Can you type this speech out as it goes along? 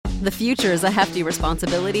The future is a hefty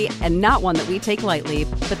responsibility and not one that we take lightly.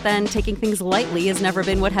 But then taking things lightly has never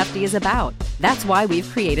been what Hefty is about. That's why we've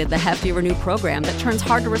created the Hefty Renew program that turns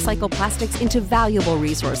hard-to-recycle plastics into valuable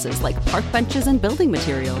resources like park benches and building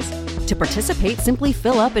materials. To participate, simply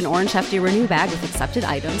fill up an orange Hefty Renew bag with accepted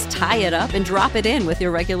items, tie it up, and drop it in with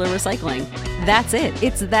your regular recycling. That's it.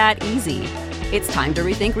 It's that easy. It's time to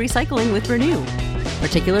rethink recycling with Renew.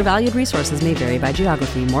 Particular valued resources may vary by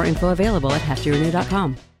geography. More info available at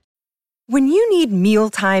heftyrenew.com. When you need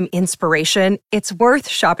mealtime inspiration, it's worth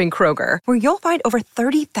shopping Kroger, where you'll find over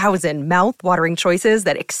 30,000 mouth-watering choices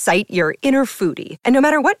that excite your inner foodie. And no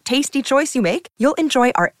matter what tasty choice you make, you'll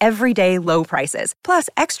enjoy our everyday low prices, plus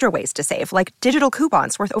extra ways to save, like digital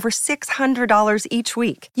coupons worth over $600 each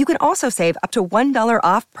week. You can also save up to $1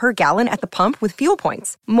 off per gallon at the pump with fuel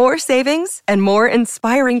points. More savings and more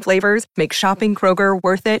inspiring flavors make shopping Kroger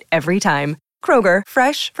worth it every time. Kroger,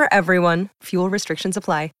 fresh for everyone. Fuel restrictions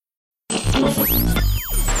apply.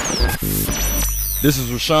 This is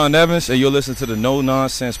Rashawn Evans, and you're listening to the No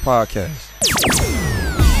Nonsense Podcast.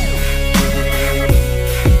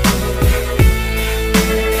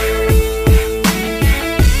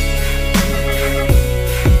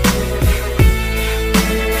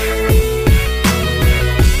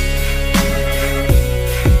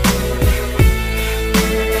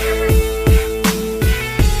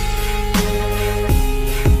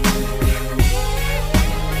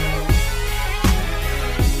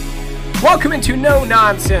 Welcome into No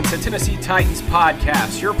Nonsense, a Tennessee Titans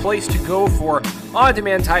podcast, your place to go for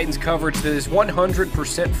on-demand Titans coverage that is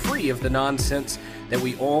 100% free of the nonsense that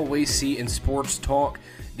we always see in sports talk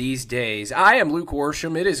these days. I am Luke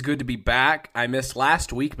Worsham. It is good to be back. I missed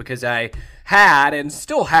last week because I had and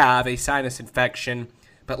still have a sinus infection,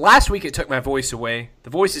 but last week it took my voice away. The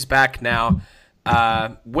voice is back now.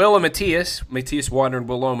 Will and Matthias Wander and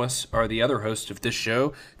Will Lomas are the other hosts of this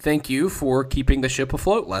show. Thank you for keeping the ship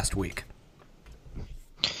afloat last week.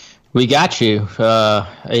 We got you.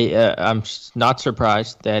 I'm not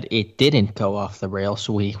surprised that it didn't go off the rails.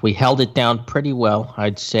 We held it down pretty well,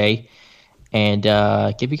 I'd say, and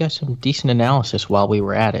give you guys some decent analysis while we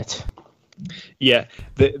were at it. Yeah,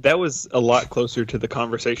 that was a lot closer to the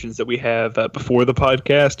conversations that we have before the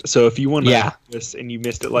podcast. So if you want to hear us and you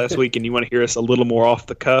missed it last week and you want to hear us a little more off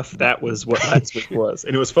the cuff, that was what last week was,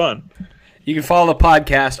 and it was fun. You can follow the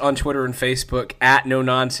podcast on Twitter and Facebook at No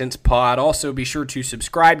Nonsense Pod. Also, be sure to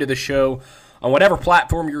subscribe to the show on whatever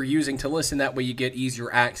platform you're using to listen. That way you get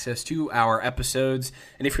easier access to our episodes.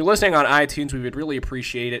 And if you're listening on iTunes, we would really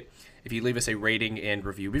appreciate it if you leave us a rating and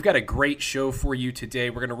review. We've got a great show for you today.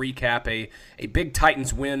 We're going to recap a big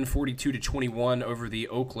Titans win, 42-21 over the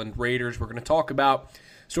Oakland Raiders. We're going to talk about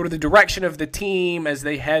sort of the direction of the team as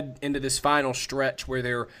they head into this final stretch where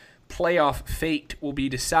their playoff fate will be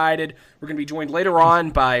decided. We're going to be joined later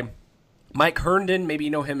on by Mike Herndon. Maybe you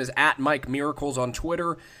know him as @MikeMiracles on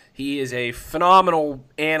Twitter. He is a phenomenal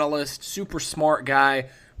analyst, super smart guy.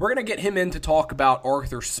 We're going to get him in to talk about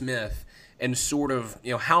Arthur Smith and sort of,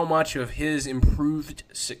 how much of his improved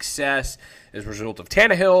success is a result of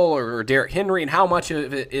Tannehill or Derrick Henry, and how much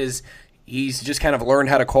of it is he's just kind of learned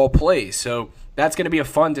how to call plays. So that's going to be a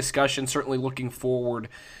fun discussion. Certainly looking forward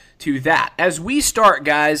to that. As we start,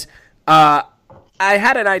 guys, I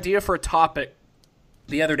had an idea for a topic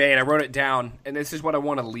the other day, and I wrote it down, and this is what I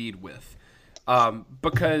want to lead with.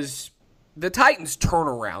 Because the Titans'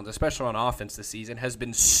 turnaround, especially on offense this season, has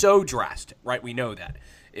been so drastic, right? We know that.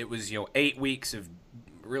 It was, 8 weeks of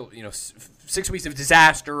real, 6 weeks of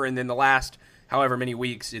disaster, and then the last however many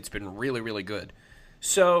weeks, it's been really, really good.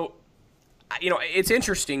 So, it's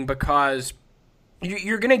interesting because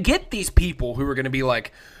you're going to get these people who are going to be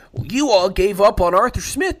like, well, you all gave up on Arthur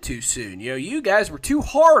Smith too soon. You guys were too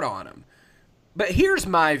hard on him. But here's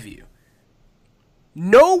my view.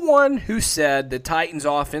 No one who said the Titans'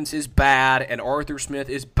 offense is bad and Arthur Smith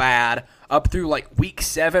is bad up through like week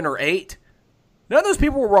 7 or 8, none of those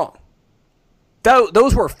people were wrong.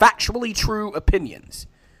 Those were factually true opinions.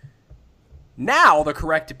 Now the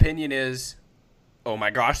correct opinion is, oh my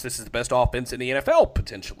gosh, this is the best offense in the NFL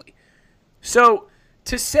potentially. So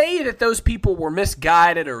to say that those people were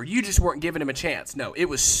misguided or you just weren't giving him a chance, no, it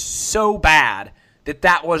was so bad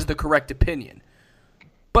that was the correct opinion.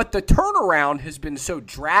 But the turnaround has been so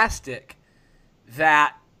drastic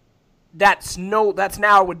that's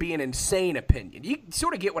now would be an insane opinion. You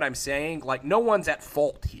sort of get what I'm saying? Like, no one's at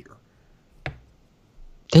fault here.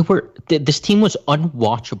 This team was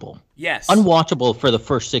unwatchable. Yes. Unwatchable for the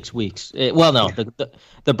first 6 weeks.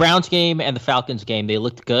 The Browns game and the Falcons game, they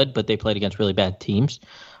looked good, but they played against really bad teams.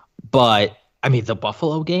 But, the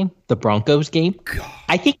Buffalo game, the Broncos game, God.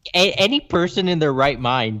 I think any person in their right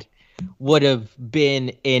mind would have been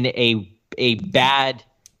in a bad,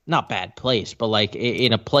 not bad place, but like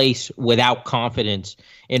in a place without confidence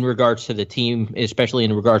in regards to the team, especially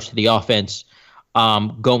in regards to the offense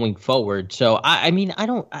going forward. So I mean, I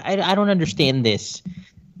don't understand this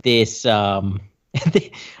this thought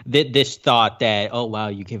that, oh wow,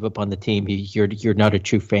 you gave up on the team, you're not a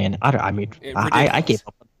true fan. I gave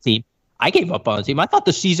up on the team. I gave up on the team. I thought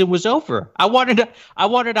the season was over. I wanted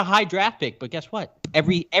a high draft pick, but guess what?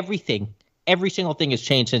 Every single thing has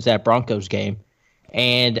changed since that Broncos game,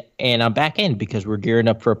 and I'm back in because we're gearing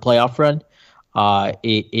up for a playoff run.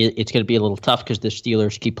 It's going to be a little tough because the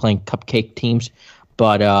Steelers keep playing cupcake teams,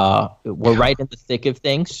 but we're right in the thick of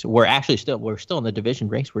things. We're still in the division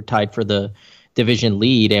race. We're tied for the division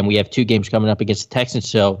lead, and we have 2 games coming up against the Texans.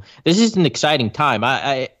 So this is an exciting time.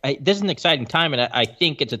 This is an exciting time, and I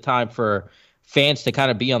think it's a time for fans to kind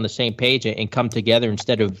of be on the same page and come together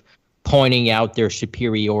instead of pointing out their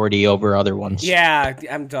superiority over other ones. Yeah,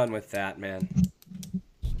 I'm done with that, man.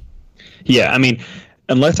 Yeah, I mean,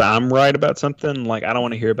 unless I'm right about something, like I don't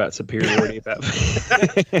want to hear about superiority about.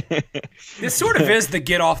 This sort of is the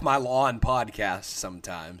Get Off My Lawn podcast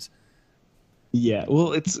sometimes. Yeah,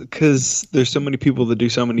 well, it's because there's so many people that do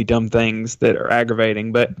so many dumb things that are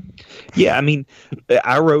aggravating. But yeah, I mean,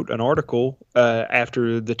 I wrote an article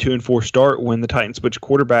after the 2-4 start when the Titans switched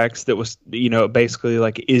quarterbacks that was, basically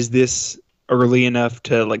like, is this early enough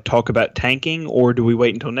to like talk about tanking, or do we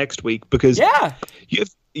wait until next week? Because you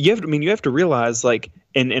have to realize, like,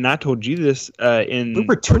 and I told you this in we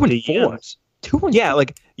were 2-4.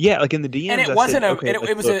 Like in the DMs, and it wasn't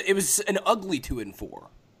it was an ugly 2-4.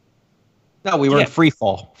 No, we were in free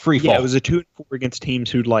fall. Yeah, it was a 2-4 against teams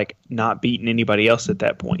who'd like not beaten anybody else at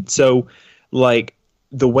that point. So, like,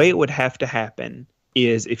 the way it would have to happen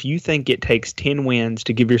is if you think it takes 10 wins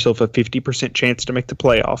to give yourself a 50% chance to make the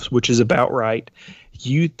playoffs, which is about right,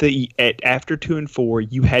 after 2-4,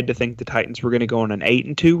 you had to think the Titans were going to go on an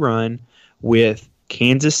 8-2 run with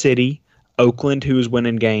Kansas City, Oakland, who was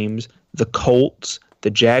winning games, the Colts, the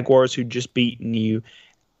Jaguars, who'd just beaten you,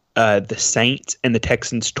 the Saints and the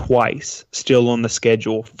Texans twice still on the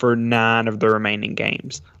schedule for 9 of the remaining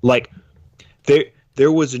games. Like,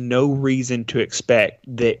 there was no reason to expect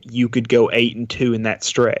that you could go 8-2 in that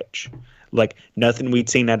stretch. Like, nothing we'd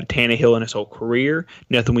seen out of Tannehill in his whole career,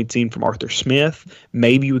 nothing we'd seen from Arthur Smith.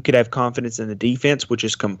 Maybe we could have confidence in the defense, which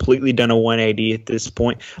has completely done a 180 at this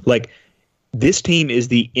point. Like, this team is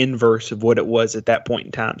the inverse of what it was at that point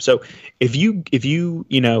in time. So if you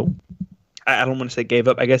I don't want to say gave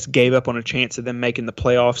up. I guess gave up on a chance of them making the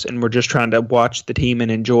playoffs and were just trying to watch the team and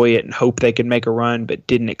enjoy it and hope they could make a run but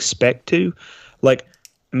didn't expect to. Like,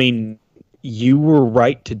 I mean, you were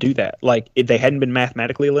right to do that. Like, they hadn't been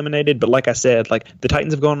mathematically eliminated, but like I said, like, the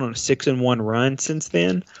Titans have gone on a 6-1 run since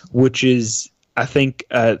then, which is, I think,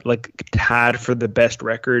 like tied for the best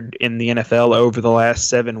record in the NFL over the last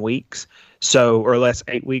 7 weeks. So, or last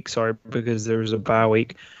 8 weeks, sorry, because there was a bye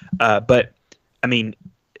week. But I mean,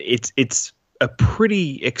 it's a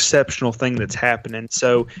pretty exceptional thing that's happening.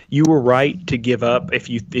 So you were right to give up if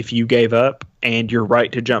you gave up, and you're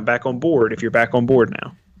right to jump back on board if you're back on board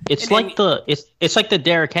now. It's like the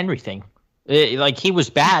Derrick Henry thing. Like, he was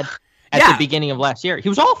bad at the beginning of last year. He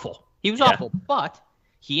was awful. Awful, but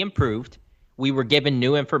he improved. We were given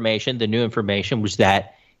new information. The new information was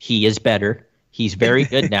that he is better. He's very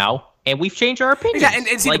good now, and we've changed our opinions. Yeah,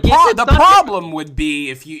 and see, like, the problem would be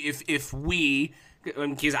if we,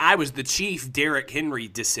 because I was the chief Derrick Henry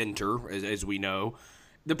dissenter, as we know.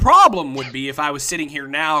 The problem would be if I was sitting here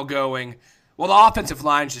now going, well, the offensive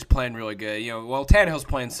line's just playing really good. Well, Tannehill's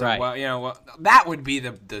playing so well. Well, that would be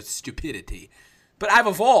the stupidity. But I've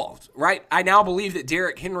evolved, right? I now believe that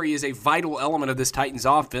Derrick Henry is a vital element of this Titans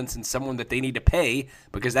offense and someone that they need to pay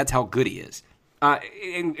because that's how good he is.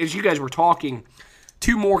 And as you guys were talking,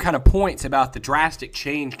 2 more kind of points about the drastic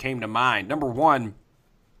change came to mind. Number one,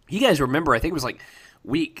 you guys remember, I think it was like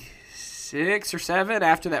week 6 or 7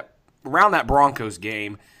 around that Broncos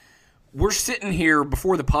game, we're sitting here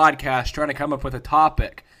before the podcast trying to come up with a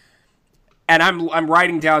topic, and I'm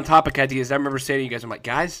writing down topic ideas. I remember saying to you guys, I'm like,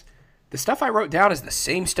 guys, the stuff I wrote down is the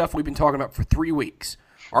same stuff we've been talking about for 3 weeks.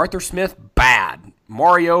 Arthur Smith, bad.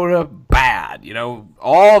 Mariota, bad.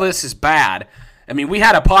 All this is bad. I mean, we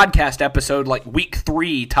had a podcast episode like week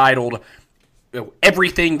 3 titled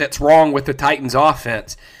Everything That's Wrong with the Titans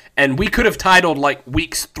Offense, and we could have titled like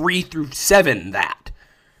weeks 3 through 7 that.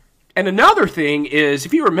 And another thing is,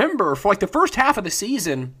 if you remember, for like the first half of the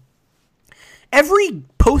season, every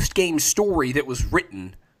post-game story that was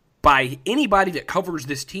written by anybody that covers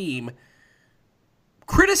this team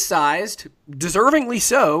criticized, deservingly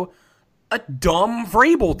so, a dumb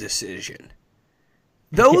Vrabel decision.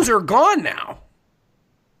 Those are gone now.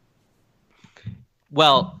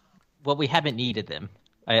 Well, we haven't needed them.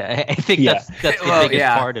 I think that's the biggest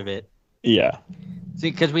part of it. Yeah. See,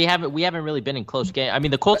 because we haven't really been in close game. I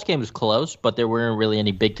mean, the Colts game was close, but there weren't really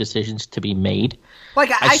any big decisions to be made.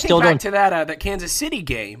 Like I think back to that Kansas City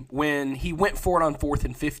game when he went for it on 4th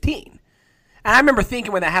and 15. And I remember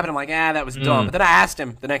thinking when that happened, I'm like, that was dumb. But then I asked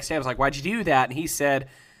him the next day, I was like, why'd you do that? And he said,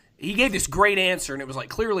 he gave this great answer, and it was like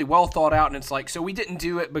clearly well thought out. And it's like, so we didn't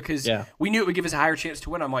do it because we knew it would give us a higher chance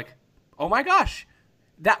to win. I'm like, oh my gosh,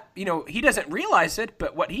 that he doesn't realize it,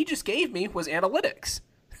 but what he just gave me was analytics,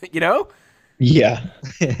 Yeah,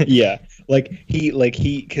 yeah.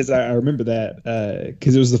 Because I remember that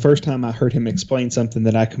because it was the first time I heard him explain something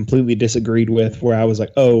that I completely disagreed with, where I was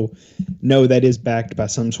like, oh, no, that is backed by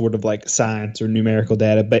some sort of like science or numerical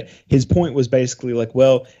data. But his point was basically like,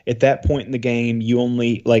 well, at that point in the game, you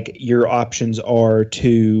only your options are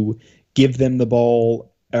to give them the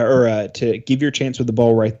ball or to give your chance with the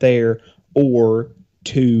ball right there, or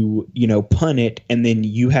to punt it, and then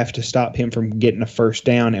you have to stop him from getting a first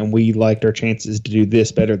down, and we liked our chances to do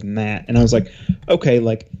this better than that. And I was like, okay,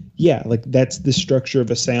 that's the structure of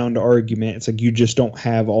a sound argument. It's like you just don't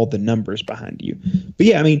have all the numbers behind you. But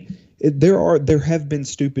yeah, I mean, there have been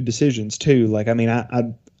stupid decisions too.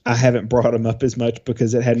 I haven't brought them up as much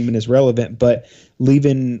because it hadn't been as relevant, but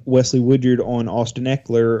leaving Wesley Woodyard on Austin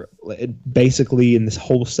Eckler basically in this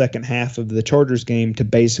whole second half of the Chargers game to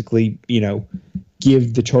basically,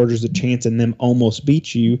 give the Chargers a chance and them almost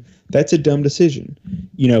beat you, that's a dumb decision.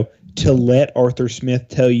 To let Arthur Smith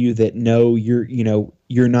tell you that no, you're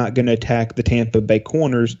not going to attack the Tampa Bay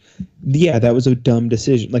corners, yeah, that was a dumb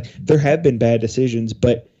decision. There have been bad decisions,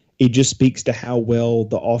 but it just speaks to how well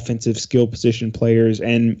the offensive skill position players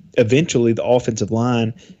and eventually the offensive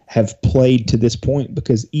line have played to this point,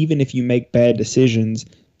 because even if you make bad decisions,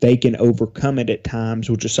 they can overcome it at times,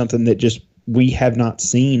 which is something that just we have not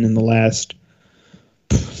seen in the last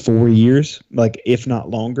 4 years, if not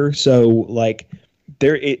longer. So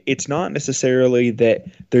it's not necessarily that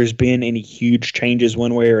there's been any huge changes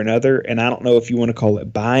one way or another. And I don't know if you want to call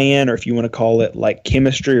it buy-in or if you want to call it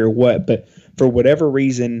chemistry or what, but for whatever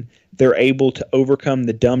reason, they're able to overcome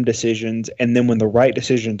the dumb decisions. And then when the right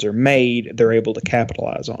decisions are made, they're able to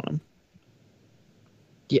capitalize on them.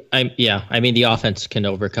 I mean, the offense can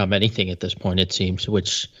overcome anything at this point, it seems,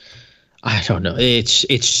 which I don't know.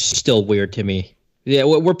 It's still weird to me. Yeah,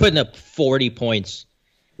 we're putting up 40 points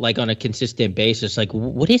on a consistent basis.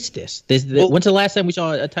 What is this? When's the last time we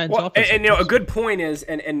saw a Titans offense? And a good point is,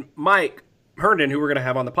 and Mike Herndon, who we're going to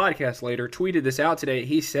have on the podcast later, tweeted this out today.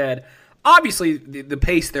 He said, obviously the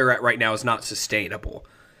pace they're at right now is not sustainable.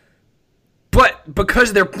 But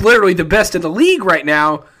because they're literally the best in the league right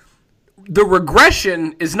now, the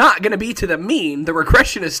regression is not going to be to the mean. The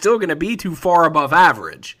regression is still going to be too far above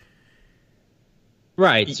average.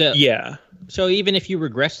 Right. So, yeah. So even if you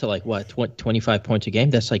regress to 25 points a game,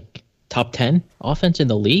 that's top 10 offense in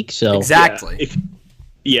the league. So exactly.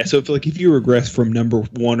 So if you regress from number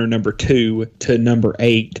 1 or number 2 to number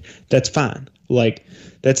 8, that's fine.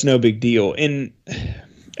 That's no big deal. And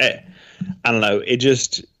I don't know.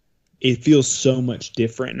 It feels so much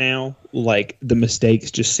different now. The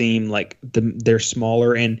mistakes just seem they're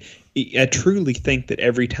smaller, and I truly think that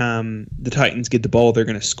every time the Titans get the ball, they're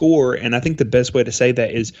going to score. And I think the best way to say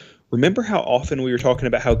that is, remember how often we were talking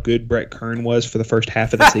about how good Brett Kern was for the first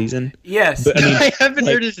half of the season? Yes. But, I haven't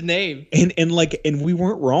heard his name. And we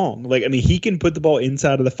weren't wrong. He can put the ball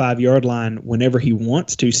inside of the 5-yard line whenever he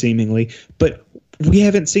wants to, seemingly. But we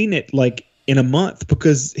haven't seen it in a month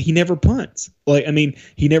because he never punts.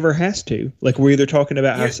 He never has to. We're either talking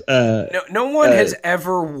about how no one has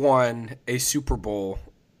ever won a Super Bowl,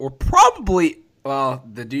 or probably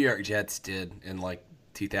the New York Jets did in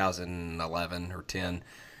 2011 or 10.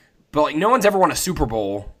 But no one's ever won a Super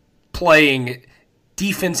Bowl playing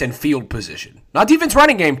defense and field position. Not defense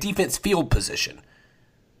running game, defense field position.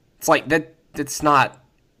 It's that. It's not.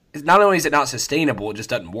 Not only is it not sustainable, it just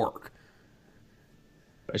doesn't work.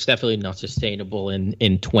 It's definitely not sustainable in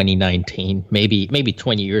 2019. Maybe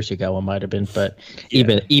 20 years ago it might have been, but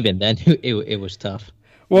even then it was tough.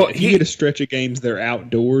 Well, if you get a stretch of games they're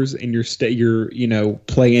outdoors and you're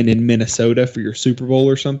playing in Minnesota for your Super Bowl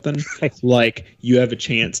or something, you have a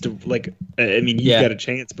chance to you've got a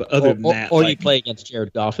chance, but other than that, or you play against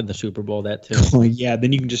Jared Goff in the Super Bowl, that too. Oh yeah,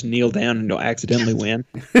 then you can just kneel down and you'll accidentally win.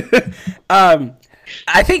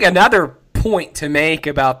 I think another point to make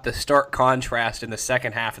about the stark contrast in the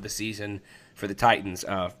second half of the season for the Titans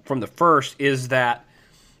from the first is that,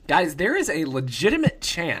 guys, there is a legitimate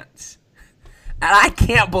chance. And I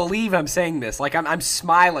can't believe I'm saying this. I'm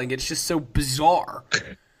smiling. It's just so bizarre.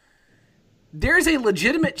 there's a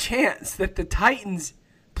legitimate chance that the Titans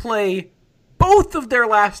play both of their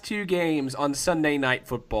last 2 games on Sunday Night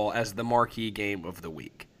Football as the marquee game of the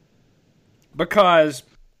week. Because,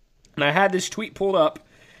 and I had this tweet pulled up,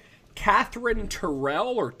 Catherine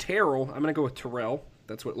Terrell, I'm going to go with Terrell,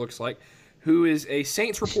 that's what it looks like, who is a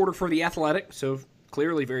Saints reporter for The Athletic, so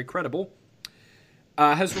clearly very credible,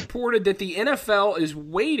 has reported that the NFL is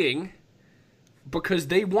waiting because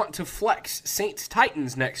they want to flex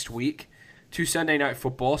Saints-Titans next week to Sunday Night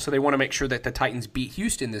Football, so they want to make sure that the Titans beat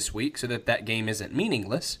Houston this week so that game isn't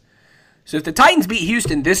meaningless. So if the Titans beat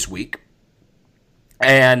Houston this week,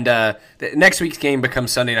 and the next week's game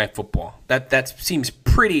becomes Sunday Night Football, that seems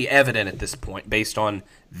pretty evident at this point based on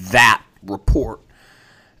that report.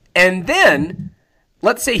 And then,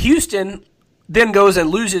 let's say Houston then goes and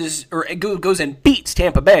loses, or goes and beats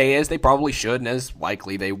Tampa Bay, as they probably should, and as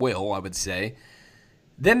likely they will, I would say.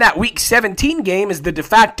 Then that Week 17 game is the de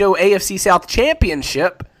facto AFC South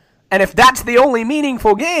Championship, and if that's the only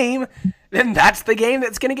meaningful game, then that's the game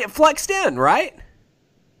that's going to get flexed in, right?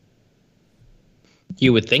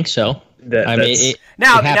 You would think so. NBC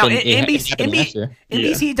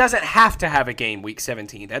doesn't have to have a game Week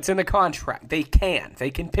 17. That's in the contract. They can.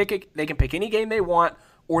 They can pick any game they want,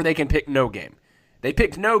 or they can pick no game. They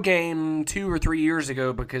picked no game 2 or 3 years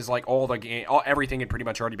ago because like everything had pretty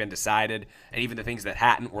much already been decided, and even the things that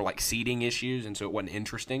hadn't were like seeding issues, and so it wasn't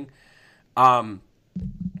interesting. But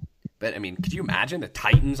I mean, could you imagine the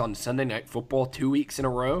Titans on Sunday Night Football 2 weeks in a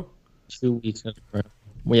row? 2 weeks in a row.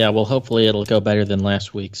 Well, yeah, well, hopefully it'll go better than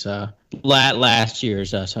last year's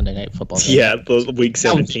Sunday Night Football game. Yeah, the Week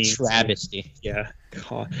 17. Travesty. Yeah.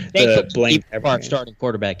 God. Thankfully, our starting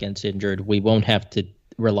quarterback gets injured. We won't have to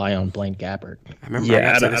rely on Blaine Gabbert. I remember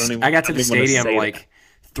I got to the stadium like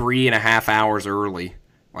 3.5 hours early,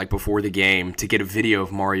 like before the game, to get a video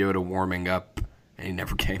of Mariota warming up, and he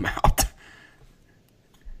never came out.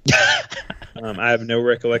 I have no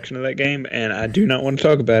recollection of that game, and I do not want to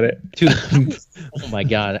talk about it. Oh my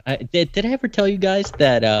God! Did I ever tell you guys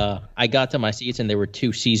that I got to my seats and there were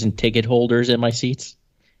 2 season ticket holders in my seats?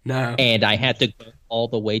 No. And I had to go all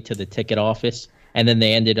the way to the ticket office, and then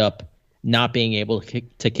they ended up not being able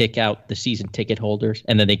to kick out the season ticket holders,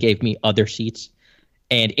 and then they gave me other seats,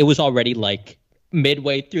 and it was already like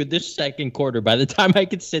midway through this second quarter by the time I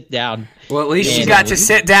could sit down. Well, at least you got to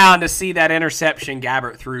sit down to see that interception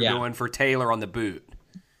Gabbert threw going for Taylor on the boot.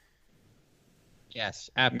 Yes,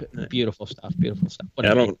 beautiful stuff. Beautiful stuff.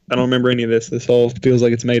 I don't remember any of this. This all feels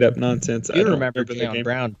like it's made up nonsense. You remember Deion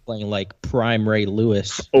Brown playing like prime Ray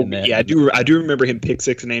Lewis? Oh yeah, I do. I do remember him pick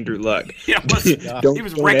 6 and Andrew Luck. He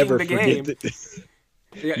was wrecking the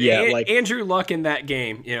game. Andrew Luck in that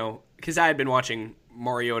game. You know, because I had been watching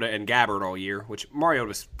Mariota and Gabbert all year, which Mariota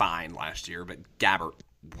was fine last year, but Gabbert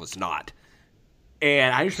was not.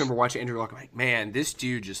 And I just remember watching Andrew Luck. I'm like, man, this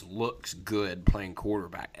dude just looks good playing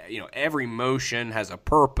quarterback. You know, every motion has a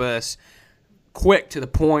purpose, quick to the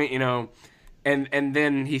point, you know. And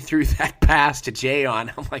then he threw that pass to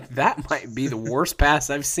Jayon. I'm like, that might be the worst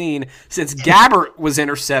pass I've seen since Gabbert was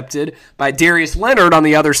intercepted by Darius Leonard on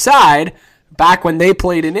the other side back when they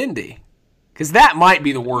played in Indy. Because that might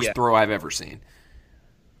be the worst throw I've ever seen.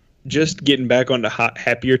 Just getting back onto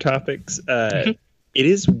happier topics, it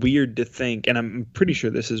is weird to think, and I'm pretty sure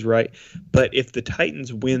this is right, but if the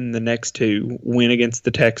Titans win the next 2, win against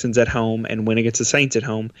the Texans at home and win against the Saints at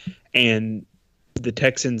home, and the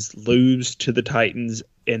Texans lose to the Titans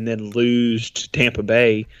and then lose to Tampa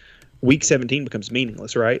Bay, Week 17 becomes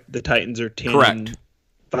meaningless, right? The Titans are 10-5,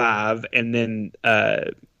 and then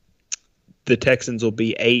the Texans will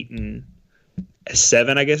be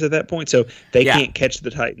 8-7, I guess, at that point. So they can't catch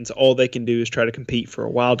the Titans. All they can do is try to compete for a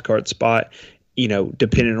wild card spot, you know,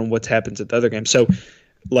 depending on what happens at the other game. So,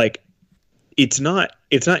 like, it's not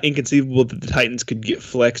inconceivable that the Titans could get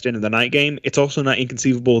flexed into the night game. It's also not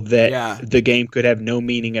inconceivable that the game could have no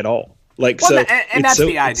meaning at all. Like, well, and that's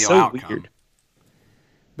the ideal outcome. Weird.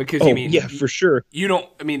 Because for sure. You don't.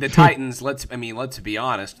 I mean, the Titans. Let's be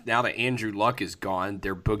honest. Now that Andrew Luck is gone,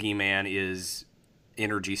 their boogeyman is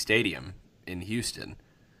Energy Stadium in Houston.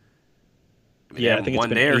 I mean, I think it's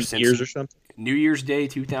been 8 years or something. New Year's Day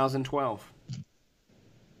 2012.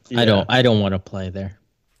 Yeah. I don't want to play there.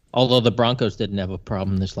 Although the Broncos didn't have a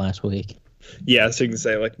problem this last week. Yeah, so you can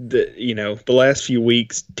say like the last few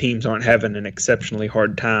weeks teams aren't having an exceptionally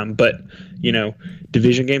hard time, but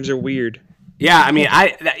division games are weird. Yeah, I mean,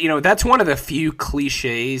 that's one of the few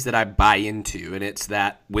cliches that I buy into, and it's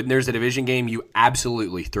that when there's a division game, you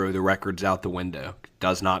absolutely throw the records out the window.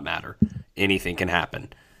 Does not matter. Anything can happen.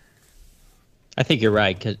 I think you're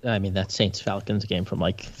right, because, I mean, that Saints-Falcons game from,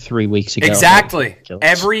 3 weeks ago. Exactly.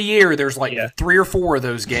 Every year there's, 3 or 4 of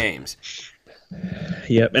those games.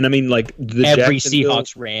 Yep, and I mean, like every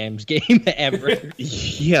Seahawks Rams game ever.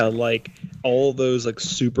 Yeah, like all those like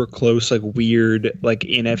super close, like weird, like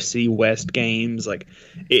NFC West games. Like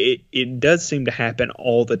it does seem to happen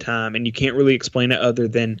all the time, and you can't really explain it other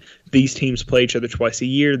than these teams play each other twice a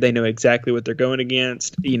year. They know exactly what they're going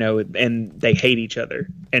against, and they hate each other.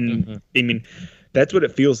 And I mean, that's what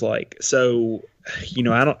it feels like. So,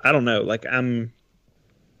 I don't know. Like I'm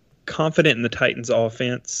confident in the Titans'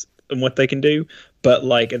 offense and what they can do. But,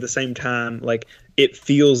 like, at the same time, like, it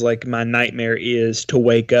feels like my nightmare is to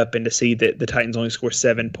wake up and to see that the Titans only score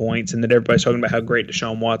 7 points and that everybody's talking about how great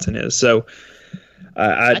Deshaun Watson is. So,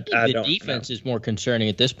 I think the defense is more concerning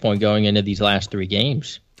at this point going into these last 3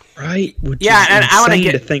 games. Right? And I want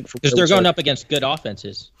to think because they're going up against good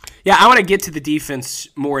offenses. Yeah, I want to get to the defense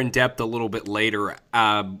more in depth a little bit later.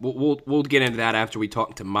 We'll get into that after we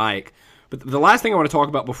talk to Mike. But the last thing I want to talk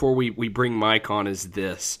about before we bring Mike on is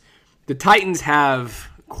this. The Titans have,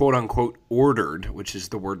 quote-unquote, ordered, which is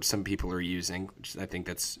the word some people are using, which I think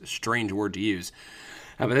that's a strange word to use.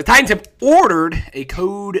 But the Titans have ordered a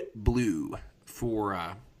code blue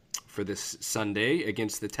for this Sunday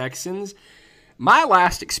against the Texans. My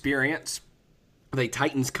last experience with a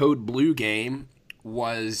Titans code blue game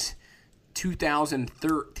was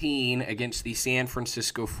 2013 against the San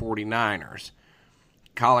Francisco 49ers.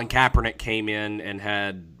 Colin Kaepernick came in and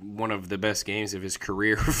had one of the best games of his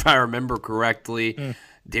career, if I remember correctly.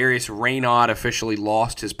 Darius Raynaud officially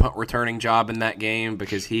lost his punt returning job in that game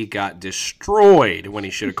because he got destroyed when he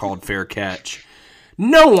should have called fair catch.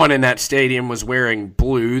 No one in that stadium was wearing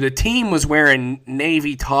blue. The team was wearing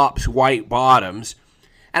navy tops, white bottoms.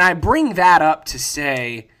 And I bring that up to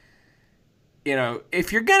say,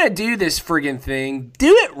 if you're going to do this friggin' thing,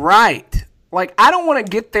 do it right. Like, I don't want to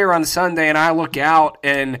get there on Sunday and I look out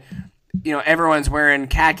and, everyone's wearing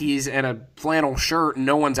khakis and a flannel shirt and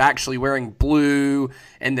no one's actually wearing blue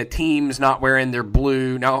and the team's not wearing their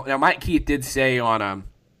blue. Now Mike Keith did say I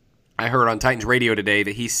heard on Titans radio today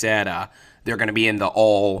that he said they're going to be in the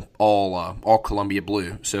all Columbia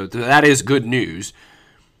blue. So that is good news.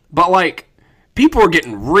 But, like, people are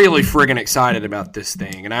getting really friggin' excited about this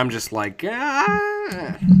thing, and I'm just like,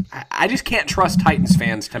 I just can't trust Titans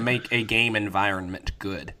fans to make a game environment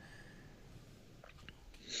good.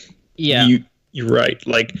 Yeah. You're right.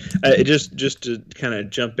 Like, just to kind of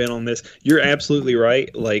jump in on this, you're absolutely right.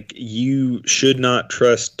 Like, you should not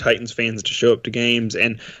trust Titans fans to show up to games,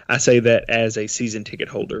 and I say that as a season ticket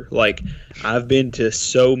holder. Like, I've been to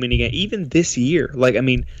so many games, even this year. Like, I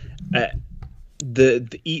mean,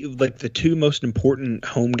 the 2 most important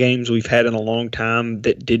home games we've had in a long time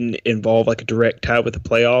that didn't involve like a direct tie with the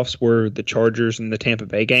playoffs were the Chargers and the Tampa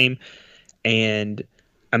Bay game. And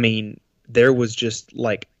I mean, there was just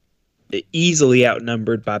like easily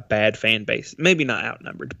outnumbered by bad fan base. Maybe not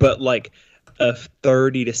outnumbered, but like a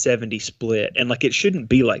 30-70 split. And like, it shouldn't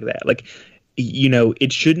be like that. Like,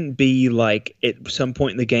 it shouldn't be like at some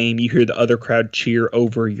point in the game you hear the other crowd cheer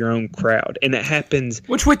over your own crowd, and it happens.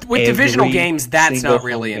 Which with divisional games, that's not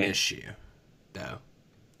really an issue, though.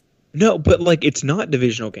 No, but like it's not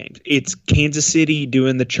divisional games. It's Kansas City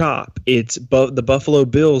doing the chop. It's the Buffalo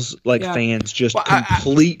Bills fans just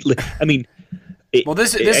completely. I mean,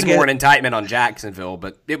 this is more an indictment on Jacksonville,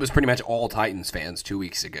 but it was pretty much all Titans fans 2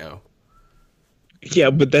 weeks ago.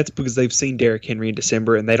 Yeah, but that's because they've seen Derrick Henry in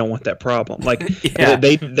December and they don't want that problem. Like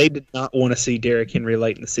they did not want to see Derrick Henry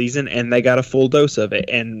late in the season, and they got a full dose of it.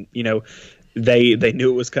 And they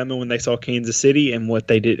knew it was coming when they saw Kansas City and what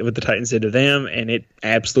the Titans did to them, and it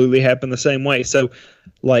absolutely happened the same way. So,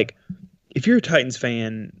 like, if you're a Titans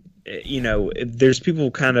fan, there's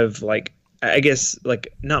people kind of like, I guess,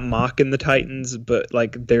 like, not mocking the Titans, but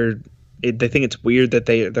like they think it's weird that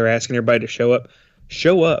they're asking everybody to show up.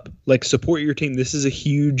 Show up, like, support your team. This is a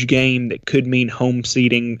huge game that could mean home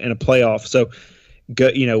seating in a playoff. So, go,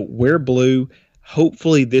 wear blue.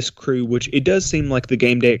 Hopefully this crew, which it does seem like the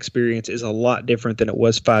game day experience is a lot different than it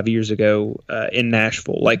was 5 years ago in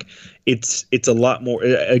Nashville. Like, it's a lot more,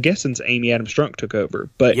 I guess, since Amy Adams Strunk took over.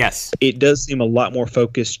 But yes, it does seem a lot more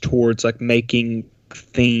focused towards like making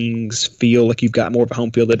things feel like you've got more of a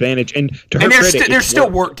home field advantage. And to her credit, there's still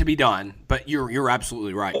work to be done. But you're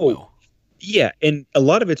absolutely right, Will. Yeah, and a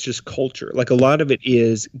lot of it's just culture. Like, a lot of it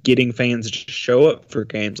is getting fans to show up for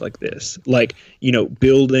games like this. Like,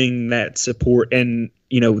 building that support. And,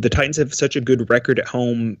 the Titans have such a good record at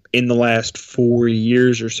home in the last 4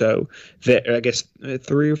 years or so that, I guess,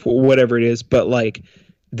 3 or 4, whatever it is. But, like,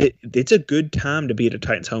 it's a good time to be at a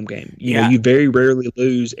Titans home game. You very rarely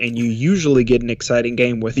lose, and you usually get an exciting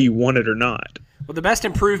game whether you want it or not. Well, the best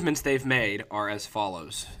improvements they've made are as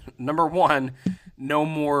follows. Number 1, no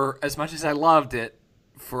more, as much as I loved it,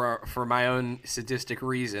 for my own sadistic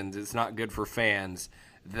reasons, it's not good for fans.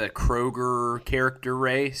 The Kroger character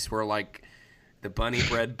race, where like the Bunny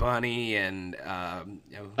Bread Bunny and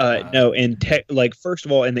no, and like first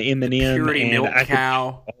of all, in the M&M Purity and Milk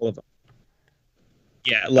Cow, all of them.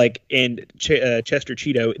 Yeah, like and Chester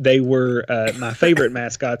Cheeto, they were my favorite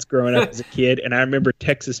mascots growing up as a kid, and I remember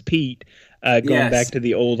Texas Pete going back to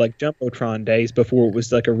the old like Jumbotron days before it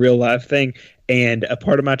was like a real live thing. And a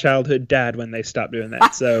part of my childhood died when they stopped doing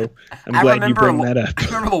that. So I'm glad you bring that up. I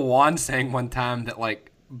remember Lawan saying one time that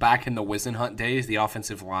like back in the Whisenhunt days, the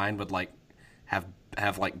offensive line would like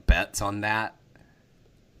have like bets on that.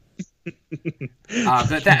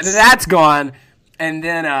 But that's gone. And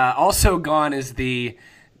then also gone is the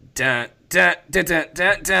dun, dun, dun, dun,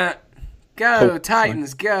 dun, dun. Go,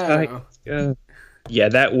 Titans, go. Titans, go. Yeah,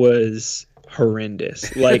 that was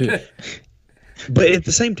horrendous. Like, but at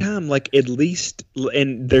the same time, like at least,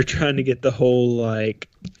 and they're trying to get the whole like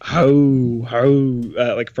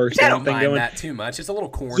like first down thing going. I don't mind that too much. It's a little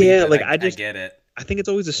corny. Yeah, like I get it. I think it's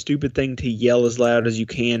always a stupid thing to yell as loud as you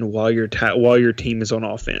can while your team is on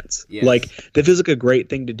offense. Yes. Like that feels like a great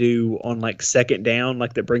thing to do on like second down,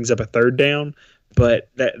 like that brings up a third down. But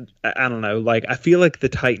that I don't know. Like I feel like the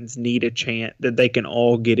Titans need a chant that they can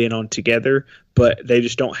all get in on together, but they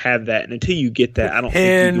just don't have that. And until you get that, I don't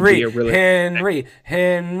think you can be a really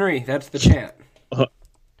Henry. That's the chant.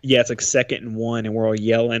 Yeah, it's like 2nd and 1, and we're all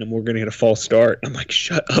yelling, and we're going to get a false start. I'm like,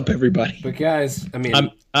 shut up, everybody. But guys, I mean,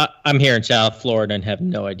 I'm here in South Florida and have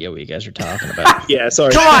no idea what you guys are talking about. Yeah,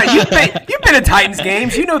 sorry. Come on, you've been at Titans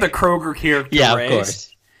games. You know the Kroger character yeah, race. Of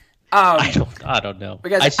course. I don't know.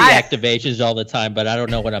 I see activations all the time, but I don't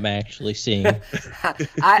know what I'm actually seeing.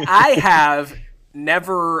 I have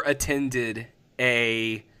never attended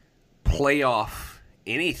a playoff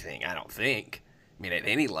anything. I don't think. I mean, at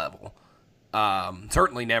any level.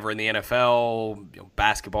 Certainly never in the NFL,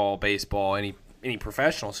 basketball, baseball, any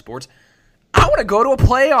professional sports. I want to go to a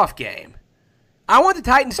playoff game. I want the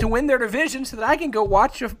Titans to win their division so that I can go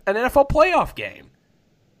watch an NFL playoff game.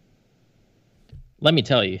 Let me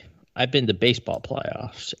tell you, I've been to baseball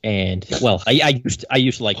playoffs, and well, I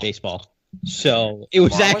used to like baseball, so it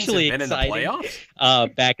was actually exciting.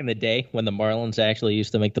 Back in the day when the Marlins actually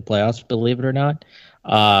used to make the playoffs, believe it or not.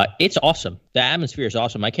 It's awesome. The atmosphere is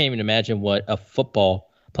awesome. I can't even imagine what a football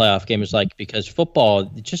playoff game is like, because football,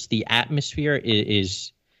 just the atmosphere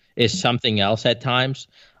is something else at times.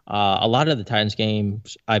 A lot of the Titans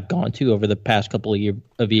games I've gone to over the past couple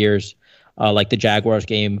of years, like the Jaguars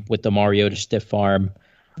game with the Mariota Stiff Arm.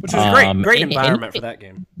 Which was a great environment for that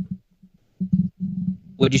game.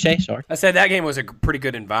 What'd you say? Sorry. I said that game was a pretty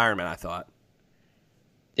good environment, I thought.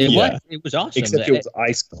 It was awesome. Except it was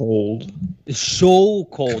ice cold. So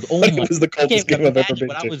cold. Oh like my! It was the coldest game I've ever been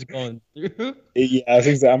to. I was going through. Yeah, I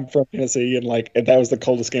think I'm from Tennessee, and like that was the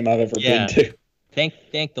coldest game I've ever been to.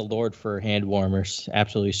 Thank the Lord for hand warmers.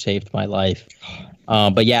 Absolutely saved my life.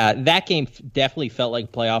 But yeah, that game definitely felt like a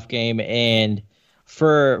playoff game, and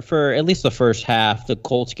for at least the first half, the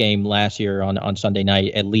Colts game last year on Sunday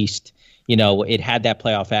night, at least, it had that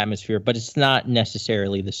playoff atmosphere, but it's not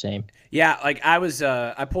necessarily the same. Yeah, like I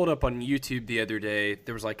pulled up on YouTube the other day.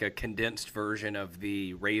 There was like a condensed version of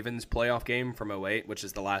the Ravens playoff game from 2008, which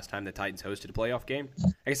is the last time the Titans hosted a playoff game.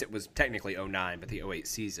 I guess it was technically 2009, but the 2008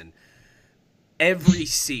 season. Every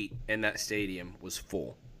seat in that stadium was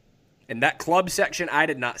full. In that club section, I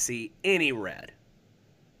did not see any red.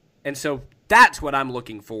 And so that's what I'm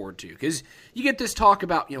looking forward to, because you get this talk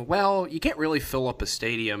about, you can't really fill up a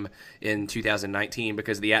stadium in 2019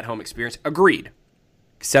 because of the at-home experience. Agreed.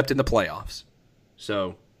 Except in the playoffs.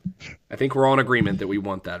 So I think we're all in agreement that we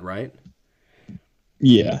want that, right?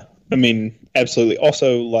 Yeah. I mean, absolutely.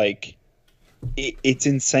 Also, like, it's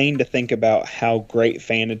insane to think about how great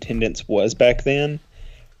fan attendance was back then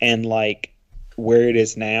and, like, where it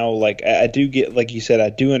is now. Like, I do get, like you said,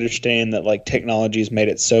 I do understand that, like, technology has made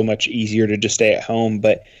it so much easier to just stay at home,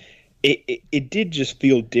 but it did just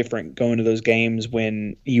feel different going to those games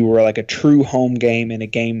when you were, like, a true home game and a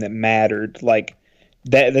game that mattered. Like,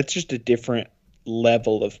 that's just a different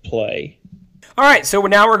level of play. All right, so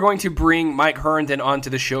now we're going to bring Mike Herndon onto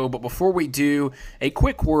the show, but before we do, a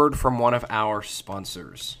quick word from one of our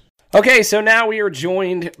sponsors. Okay, so now we are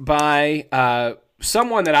joined by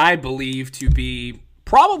someone that I believe to be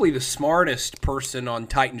probably the smartest person on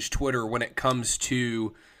Titans Twitter when it comes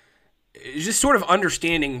to just sort of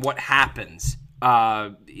understanding what happens.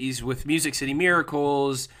 He's with Music City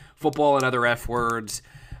Miracles, Football and Other F Words.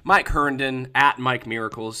 Mike Herndon, at Mike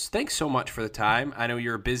Miracles. Thanks so much for the time. I know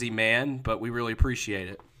you're a busy man, but we really appreciate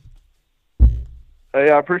it. Hey,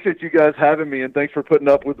 I appreciate you guys having me, and thanks for putting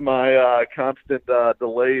up with my constant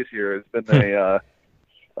delays here. It's been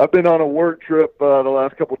I've been on a work trip the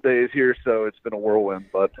last couple of days here, so it's been a whirlwind.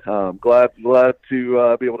 But glad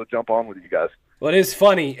to be able to jump on with you guys. Well, it is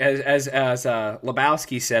funny, as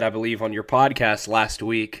Lebowski said, I believe, on your podcast last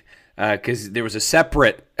week, because there was a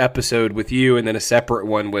separate episode with you and then a separate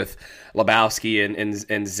one with Lebowski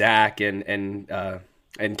and Zach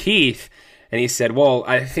and Keith. And he said, well,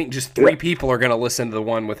 I think just 3 people are going to listen to the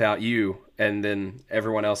one without you, and then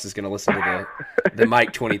everyone else is going to listen to the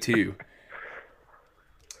Mike 22.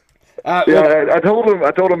 I told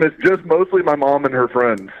him it's just mostly my mom and her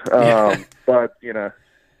friends. But,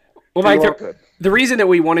 Well, Mike, the reason that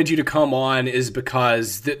we wanted you to come on is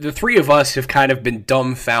because the 3 of us have kind of been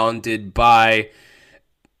dumbfounded by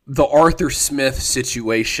the Arthur Smith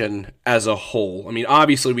situation as a whole. I mean,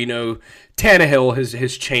 obviously we know Tannehill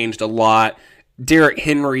has changed a lot. Derrick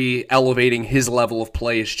Henry elevating his level of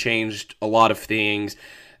play has changed a lot of things.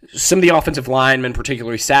 Some of the offensive linemen,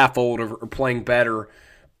 particularly Saffold, are playing better.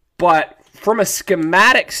 But from a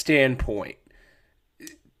schematic standpoint,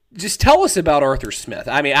 just tell us about Arthur Smith.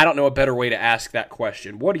 I mean, I don't know a better way to ask that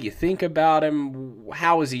question. What do you think about him?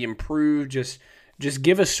 How has he improved? Just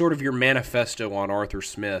give us sort of your manifesto on Arthur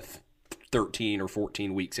Smith 13 or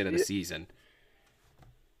 14 weeks into the season.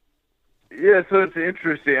 Yeah, so it's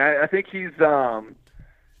interesting. I think he's the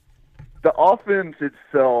offense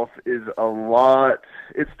itself is a lot.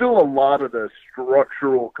 It's still a lot of the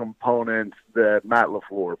structural components that Matt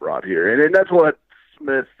LaFleur brought here, and that's what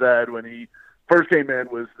Smith said when he first came in,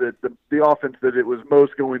 was that the offense that it was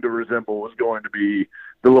most going to resemble was going to be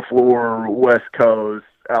the LaFleur West Coast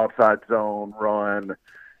outside zone run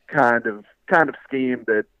kind of scheme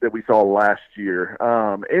that we saw last year.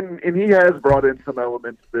 And he has brought in some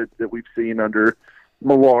elements that we've seen under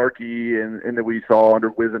Malarkey and that we saw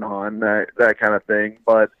under Wisenhunt, that kind of thing.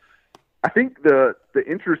 But I think the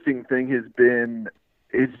interesting thing has been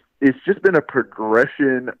it's just been a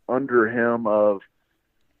progression under him of,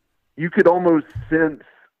 you could almost sense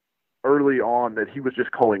early on that he was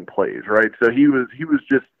just calling plays, right? So he was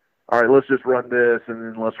just, all right, let's just run this and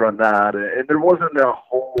then let's run that. And there wasn't a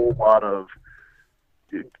whole lot of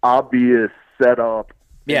obvious setup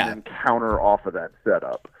and then counter off of that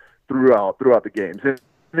setup throughout the games. And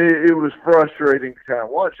it was frustrating to kind of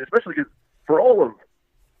watch, especially because for all of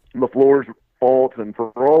LaFleur's faults and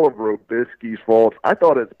for all of Robisky's faults, I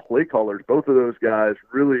thought as play callers, both of those guys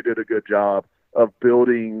really did a good job of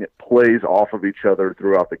building plays off of each other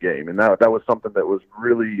throughout the game. And that was something that was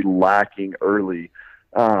really lacking early.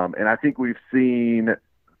 And I think we've seen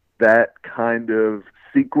that kind of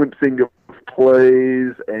sequencing of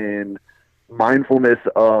plays and mindfulness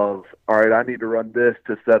of, all right, I need to run this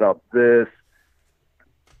to set up this.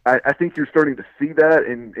 I think you're starting to see that,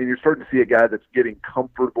 and you're starting to see a guy that's getting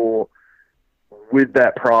comfortable with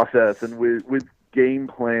that process and with game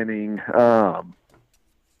planning,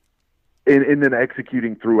 and then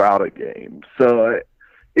executing throughout a game. So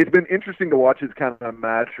it's been interesting to watch his kind of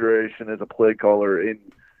maturation as a play caller. And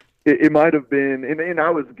it might have been, and I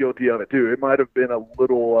was guilty of it too, it might have been a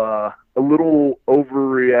little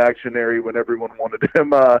overreactionary when everyone wanted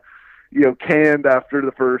him, canned after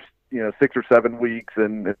the first, 6 or 7 weeks,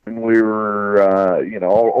 and we were,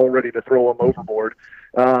 all ready to throw him overboard.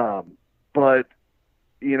 But,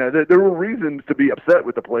 there were reasons to be upset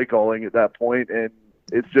with the play calling at that point, and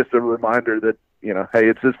it's just a reminder that, hey,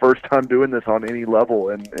 it's his first time doing this on any level,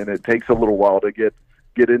 and it takes a little while to get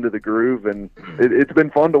into the groove, and it's been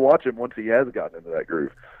fun to watch him once he has gotten into that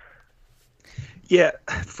groove. Yeah,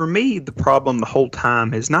 for me, the problem the whole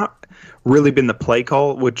time has not really been the play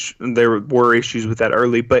call, which there were issues with that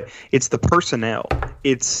early, but it's the personnel.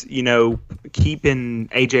 It's, keeping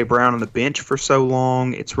A.J. Brown on the bench for so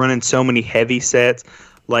long. It's running so many heavy sets.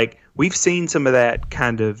 Like, we've seen some of that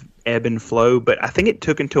kind of ebb and flow, but I think it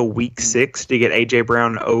took until week 6 to get A.J.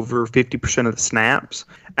 Brown over 50% of the snaps.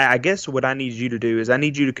 I guess what I need you to do is I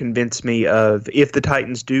need you to convince me of, if the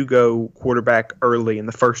Titans do go quarterback early in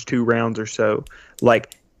the first 2 rounds or so,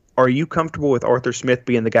 like, are you comfortable with Arthur Smith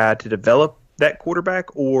being the guy to develop that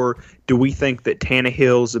quarterback, or do we think that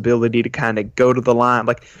Tannehill's ability to kind of go to the line,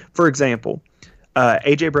 like, for example,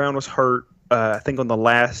 A.J. Brown was hurt, I think on the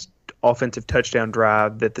last offensive touchdown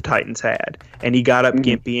drive that the Titans had, and he got up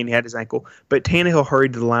gimpy and he had his ankle, but Tannehill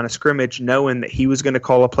hurried to the line of scrimmage knowing that he was going to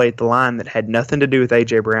call a play at the line that had nothing to do with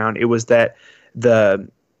A.J. Brown. It was that the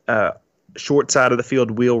short side of the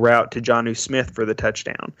field wheel route to Jonnu Smith for the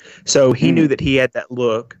touchdown. So he knew that he had that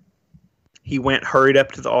look. He went, hurried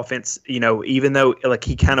up to the offense, even though like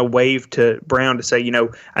he kind of waved to Brown to say,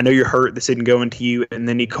 I know you're hurt, this isn't going to you. And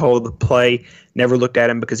then he called the play, never looked at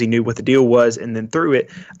him because he knew what the deal was, and then threw it.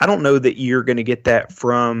 I don't know that you're going to get that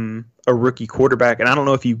from a rookie quarterback, and I don't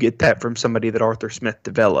know if you get that from somebody that Arthur Smith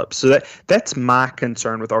develops. So that's my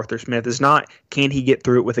concern with Arthur Smith is not can he get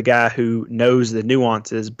through it with a guy who knows the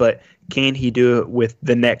nuances, but can he do it with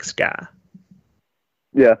the next guy?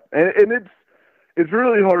 Yeah, and it's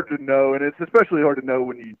really hard to know, and it's especially hard to know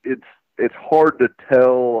when it's hard to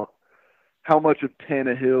tell how much of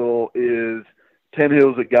Tannehill's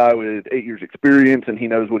a guy with 8 years experience and he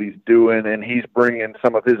knows what he's doing and he's bringing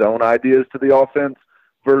some of his own ideas to the offense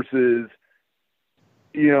versus,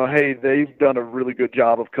 hey, they've done a really good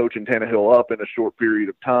job of coaching Tannehill up in a short period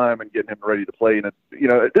of time and getting him ready to play. And,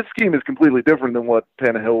 this scheme is completely different than what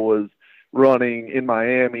Tannehill was running in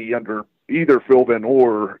Miami under either Philbin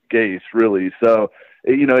or Gase, really. So,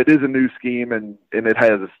 it is a new scheme and it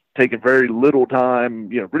has taken very little time,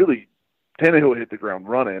 really Tannehill hit the ground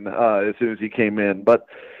running as soon as he came in. But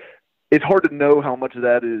it's hard to know how much of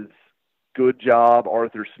that is good job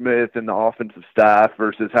Arthur Smith and the offensive staff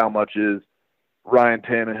versus how much is Ryan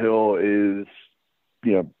Tannehill is,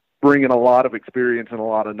 bringing a lot of experience and a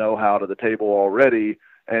lot of know-how to the table already,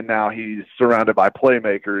 and now he's surrounded by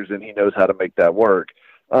playmakers and he knows how to make that work.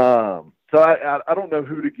 So I don't know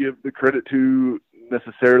who to give the credit to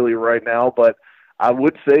necessarily right now, but I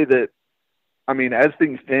would say that, as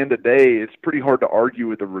things stand today, it's pretty hard to argue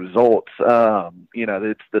with the results.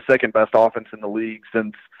 It's the second best offense in the league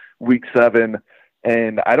since week 7.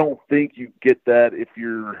 And I don't think you get that if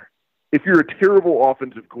you're a terrible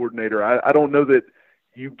offensive coordinator. I don't know that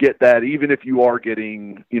you get that even if you are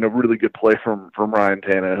getting, really good play from Ryan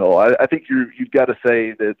Tannehill. I think you've got to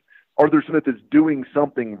say that Arthur Smith is doing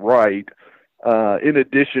something right in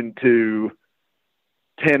addition to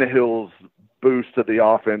Tannehill's boost to the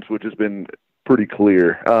offense, which has been pretty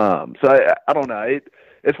clear. So I don't know.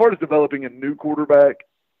 As far as developing a new quarterback,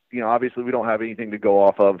 obviously we don't have anything to go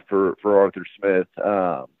off of for Arthur Smith.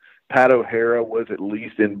 Pat O'Hara was at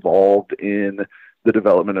least involved in the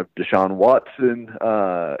development of Deshaun Watson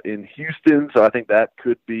in Houston. So I think that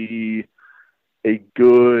could be a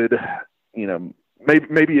good,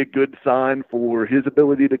 maybe a good sign for his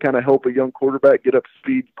ability to kind of help a young quarterback get up to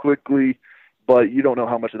speed quickly. But you don't know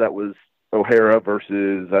how much of that was O'Hara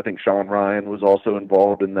versus I think Sean Ryan was also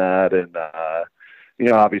involved in that. And,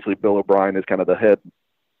 obviously Bill O'Brien is kind of the head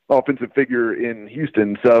offensive figure in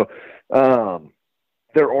Houston. So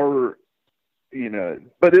there are,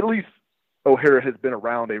 but at least O'Hara has been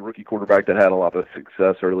around a rookie quarterback that had a lot of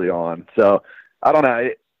success early on. So I don't know.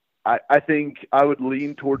 I think I would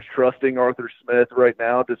lean towards trusting Arthur Smith right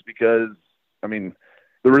now just because,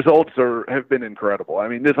 the results have been incredible.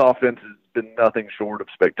 This offense has been nothing short of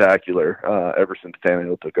spectacular ever since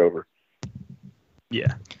Tannehill took over.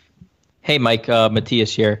 Yeah. Hey, Mike,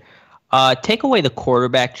 Matthias here. Take away the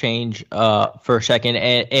quarterback change for a second,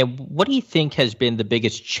 and what do you think has been the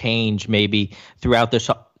biggest change maybe throughout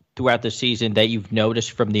the season that you've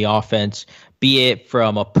noticed from the offense, be it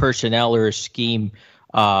from a personnel or a scheme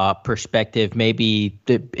perspective, maybe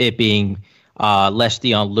it being less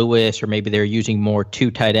Dion Lewis, or maybe they're using more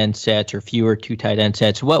 2 tight end sets or fewer 2 tight end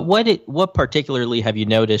sets. What particularly have you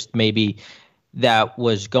noticed maybe that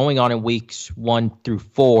was going on in weeks 1 through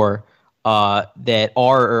 4 that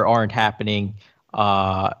are or aren't happening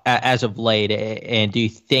as of late? And do you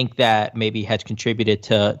think that maybe has contributed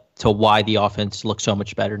to why the offense looks so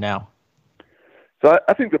much better now? So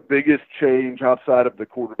I think the biggest change outside of the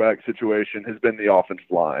quarterback situation has been the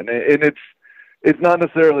offensive line. And it's not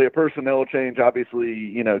necessarily a personnel change.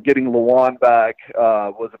 Obviously, getting Lewan back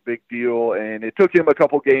was a big deal, and it took him a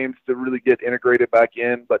couple games to really get integrated back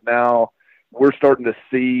in. But now we're starting to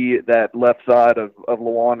see that left side of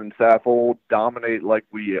Lewan and Saffold dominate like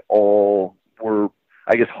we all were,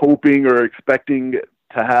 I guess, hoping or expecting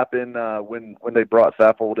to happen when they brought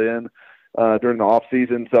Saffold in during the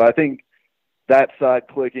offseason. So I think that side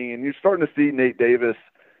clicking, and you're starting to see Nate Davis.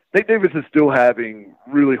 Nate Davis is still having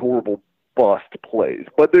really horrible bust plays,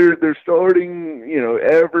 but they're starting,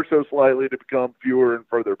 ever so slightly to become fewer and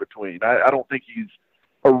further between. I don't think he's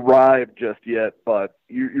arrived just yet, but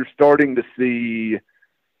you're starting to see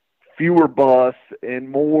fewer busts and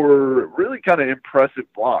more really kind of impressive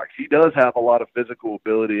blocks. He does have a lot of physical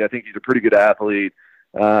ability. I think he's a pretty good athlete.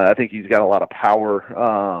 I think he's got a lot of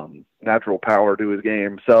power, natural power to his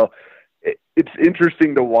game. So it's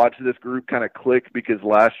interesting to watch this group kind of click because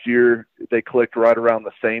last year they clicked right around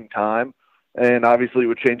the same time. And obviously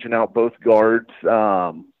with changing out both guards,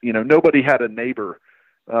 nobody had a neighbor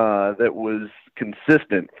that was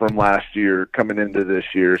consistent from last year coming into this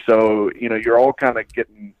year. So, you're all kind of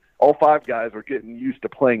all 5 guys are getting used to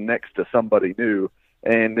playing next to somebody new.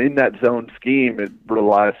 And in that zone scheme, it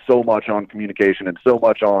relies so much on communication and so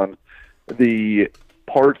much on the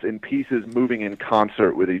parts and pieces moving in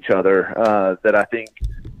concert with each other that I think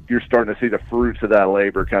you're starting to see the fruits of that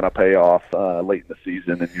labor kind of pay off late in the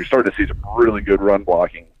season, and you're starting to see some really good run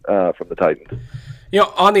blocking from the Titans.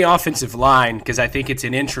 On the offensive line, because I think it's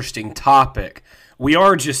an interesting topic, we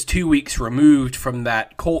are just 2 weeks removed from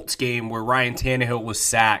that Colts game where Ryan Tannehill was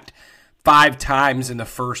sacked 5 times in the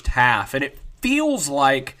first half, and it feels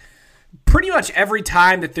like pretty much every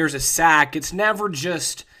time that there's a sack, it's never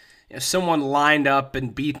just someone lined up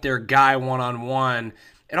and beat their guy one-on-one.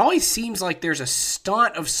 It always seems like there's a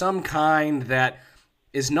stunt of some kind that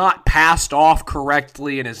is not passed off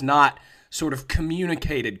correctly and is not sort of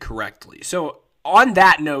communicated correctly. So on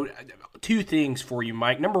that note, 2 things for you,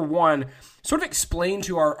 Mike. Number one, sort of explain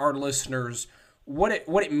to our listeners what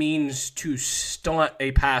it means to stunt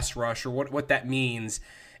a pass rush, or what that means.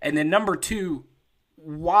 And then number 2,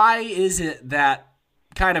 why is it that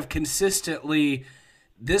kind of consistently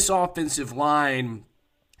this offensive line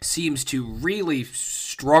seems to really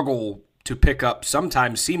struggle to pick up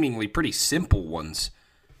sometimes seemingly pretty simple ones?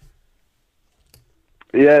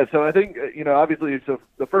 Yeah, so I think, obviously, so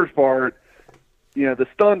the first part, the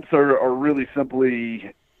stunts are really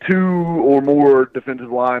simply 2 or more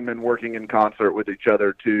defensive linemen working in concert with each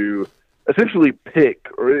other to essentially pick,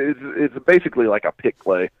 or it's basically like a pick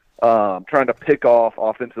play, trying to pick off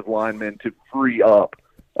offensive linemen to free up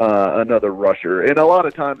another rusher. And a lot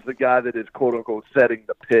of times the guy that is quote-unquote setting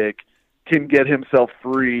the pick can get himself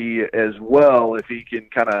free as well if he can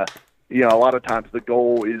kind of, a lot of times the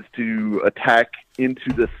goal is to attack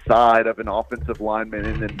into the side of an offensive lineman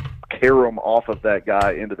and then carry him off of that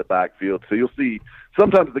guy into the backfield. So you'll see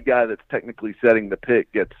sometimes the guy that's technically setting the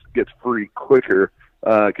pick gets free quicker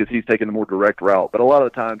because he's taking a more direct route. But a lot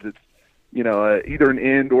of the times it's, either an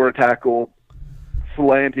end or a tackle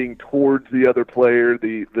slanting towards the other player,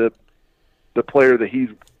 the player that he's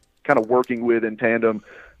kind of working with in tandem,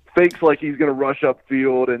 fakes like he's going to rush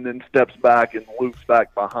upfield and then steps back and loops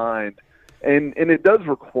back behind. And it does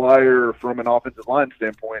require, from an offensive line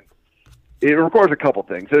standpoint, it requires a couple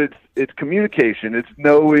things. So it's communication. It's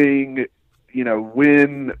knowing,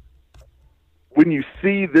 when you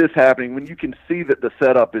see this happening, when you can see that the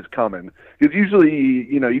setup is coming. Because usually,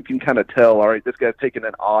 you can kind of tell, all right, this guy's taking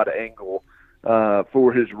an odd angle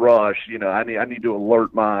for his rush. I need to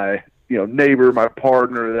alert my, neighbor, my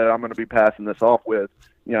partner that I'm going to be passing this off with.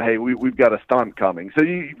 Hey, we've got a stunt coming. So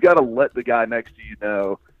you've got to let the guy next to you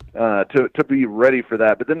know to be ready for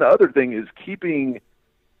that. But then the other thing is keeping –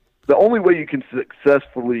 the only way you can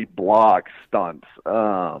successfully block stunts,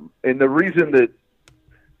 and the reason that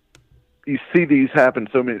you see these happen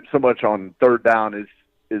so much on third down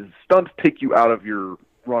is stunts take you out of your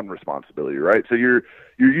run responsibility, right? So you're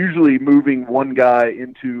usually moving one guy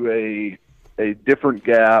into a different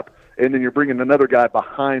gap, and then you're bringing another guy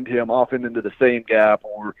behind him often into the same gap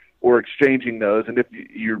or exchanging those. And if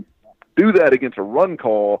you do that against a run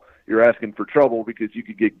call, you're asking for trouble because you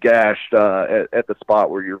could get gashed at the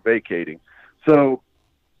spot where you're vacating. So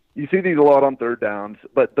you see these a lot on third downs,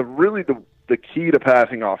 but the key to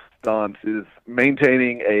passing off stunts is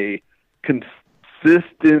maintaining a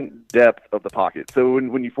consistent depth of the pocket. So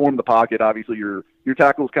when you form the pocket, obviously your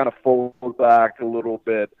tackles kind of fold back a little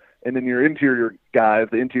bit, and then your interior guys,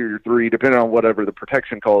 the interior 3, depending on whatever the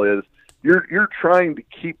protection call is, you're trying to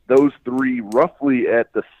keep those 3 roughly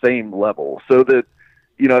at the same level, so that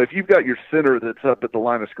if you've got your center that's up at the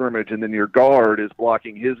line of scrimmage and then your guard is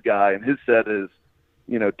blocking his guy and his set is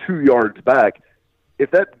 2 yards back,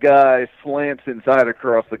 if that guy slants inside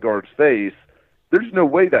across the guard's face, there's no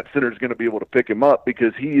way that center is going to be able to pick him up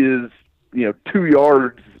because he is 2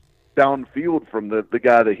 yards downfield from the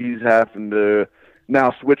guy that he's having to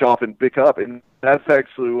now switch off and pick up. And that's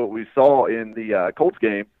actually what we saw in the Colts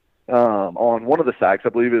game. On one of the sacks, I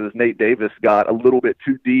believe it was Nate Davis, got a little bit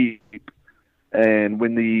too deep, and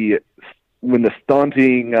when the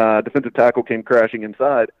stunting defensive tackle came crashing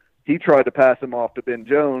inside, he tried to pass him off to Ben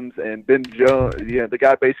Jones, and Ben Jones, the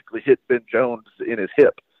guy basically hit Ben Jones in his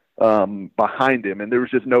hip behind him, and there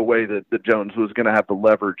was just no way that Jones was going to have the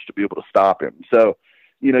leverage to be able to stop him. So,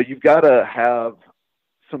 you've got to have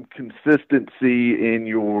some consistency in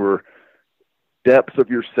your depth of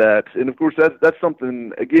your sets, and of course that's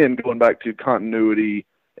something, again, going back to continuity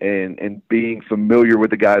and being familiar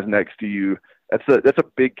with the guys next to you. That's a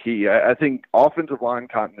big key. I think offensive line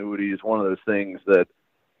continuity is one of those things that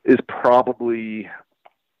is probably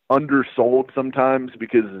undersold sometimes,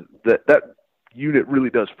 because that unit really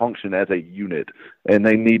does function as a unit, and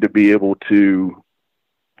they need to be able to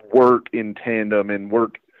work in tandem and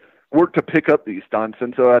work to pick up these stunts.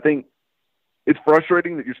 And so I think it's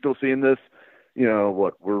frustrating that you're still seeing this.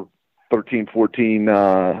 We're 13,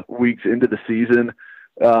 14 weeks into the season,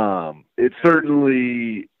 It's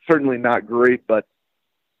certainly not great, but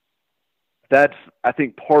that's, I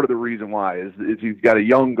think, part of the reason why is you've got a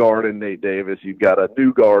young guard in Nate Davis, you've got a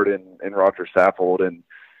new guard in Roger Saffold, and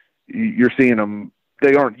you're seeing them.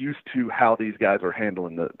 They aren't used to how these guys are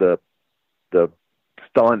handling the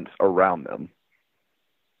stunts around them.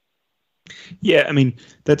 Yeah, I mean,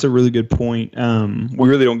 that's a really good point. We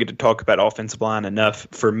really don't get to talk about offensive line enough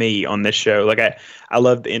for me on this show. Like, I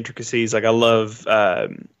love the intricacies. Like, I love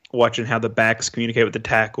watching how the backs communicate with the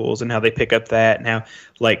tackles and how they pick up that. And how,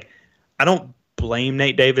 like, I don't blame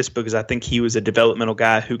Nate Davis because I think he was a developmental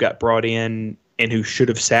guy who got brought in and who should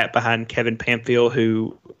have sat behind Kevin Pamphile,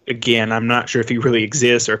 who, again, I'm not sure if he really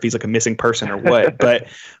exists or if he's like a missing person or what. But,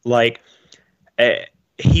 like,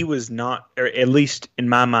 he was not, or at least in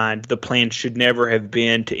my mind, the plan should never have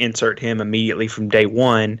been to insert him immediately from day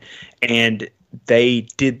one. And they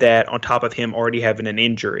did that on top of him already having an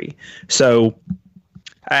injury. So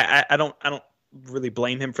I don't really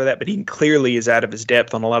blame him for that, but he clearly is out of his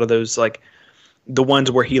depth on a lot of those, like the ones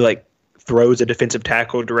where he like throws a defensive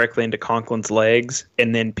tackle directly into Conklin's legs,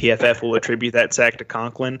 and then PFF will attribute that sack to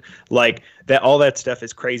Conklin. Like that, all that stuff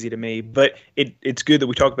is crazy to me. But it's good that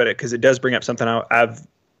we talk about it because it does bring up something I've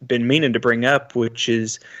been meaning to bring up, which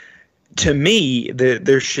is, to me,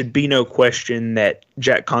 there should be no question that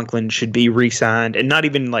Jack Conklin should be re-signed, and not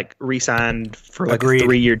even like re-signed for like Agreed. a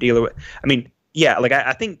 3-year deal. I mean, yeah, like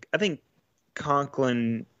I think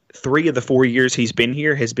Conklin, 3 of the 4 years he's been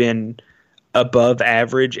here has been above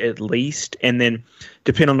average at least. And then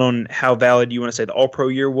depending on how valid you want to say the All-Pro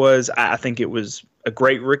year was, I think it was a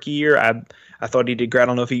great rookie year. I thought he did great. I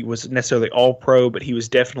don't know if he was necessarily All-Pro, but he was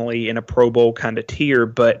definitely in a Pro Bowl kind of tier.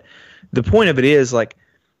 But the point of it is, like,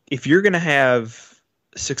 if you're going to have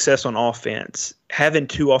success on offense, having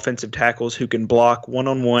 2 offensive tackles who can block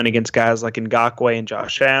one-on-one against guys like Ngakoue and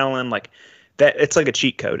Josh Allen, like that, it's like a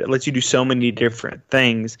cheat code. It lets you do so many different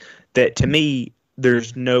things that, to me,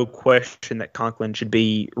 there's no question that Conklin should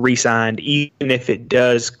be re-signed, even if it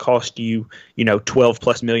does cost you,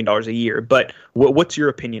 $12+ million a year. But what's your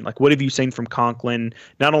opinion? Like, what have you seen from Conklin,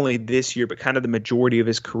 not only this year, but kind of the majority of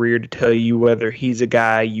his career, to tell you whether he's a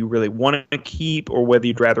guy you really want to keep or whether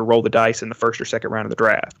you'd rather roll the dice in the first or second round of the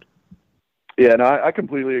draft? Yeah, no, I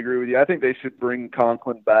completely agree with you. I think they should bring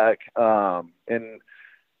Conklin back. And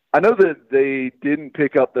I know that they didn't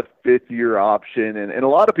pick up the 5th-year option, and a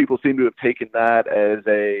lot of people seem to have taken that as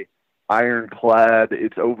a ironclad,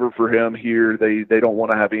 it's over for him here. They don't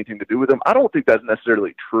want to have anything to do with him. I don't think that's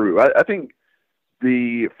necessarily true. I think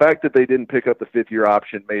the fact that they didn't pick up the 5th-year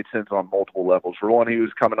option made sense on multiple levels. For one, he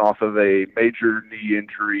was coming off of a major knee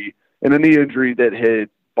injury, and a knee injury that had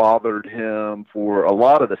bothered him for a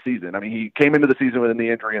lot of the season. I mean, he came into the season with a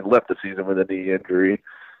knee injury and left the season with a knee injury,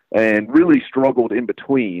 and really struggled in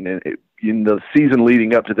between and in the season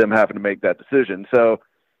leading up to them having to make that decision. So,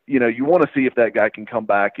 you want to see if that guy can come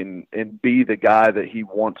back and be the guy that he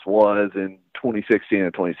once was in 2016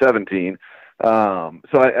 and 2017. So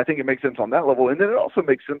I think it makes sense on that level. And then it also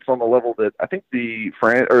makes sense on the level that I think the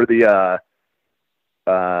 5th-year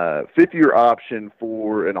option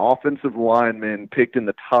for an offensive lineman picked in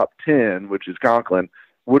the top 10, which is Conklin,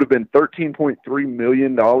 would have been $13.3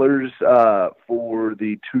 million for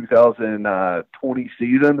the 2020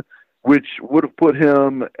 season, which would have put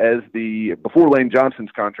him as before Lane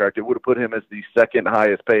Johnson's contract, it would have put him as the 2nd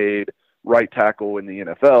highest paid right tackle in the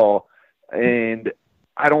NFL. And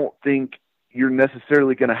I don't think you're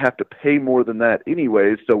necessarily going to have to pay more than that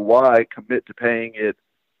anyways, so why commit to paying it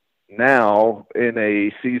now in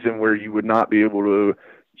a season where you would not be able to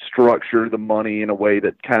structure the money in a way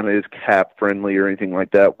that kind of is cap friendly or anything like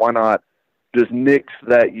that? Why not just nix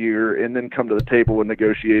that year and then come to the table and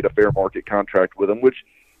negotiate a fair market contract with them, which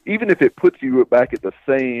even if it puts you back at the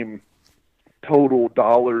same total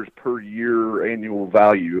dollars per year annual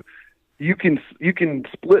value, you can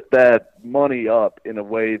split that money up in a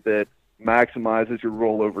way that maximizes your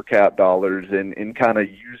rollover cap dollars and kind of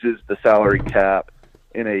uses the salary cap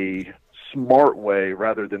in a smart way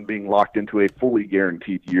rather than being locked into a fully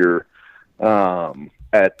guaranteed year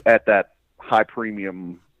at that high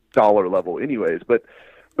premium dollar level anyways. But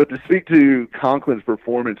to speak to Conklin's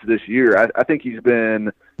performance this year, I think he's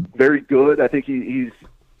been very good. I think he's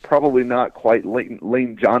probably not quite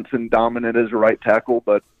Lane Johnson dominant as a right tackle,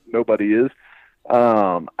 but nobody is.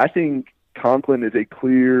 I think Conklin is a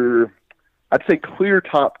clear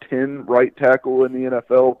top 10 right tackle in the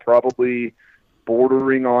NFL, probably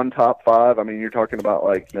bordering on top 5. I mean, you're talking about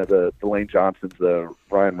like the Lane Johnsons, the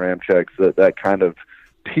Ryan Ramczyks, that kind of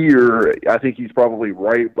tier. I think he's probably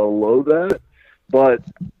right below that. But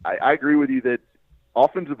I agree with you that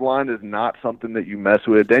offensive line is not something that you mess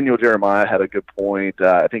with. Daniel Jeremiah had a good point.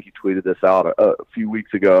 I think he tweeted this out a few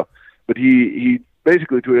weeks ago, but he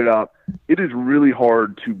basically tweeted out, it is really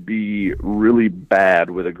hard to be really bad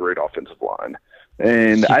with a great offensive line.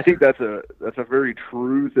 And I think that's a very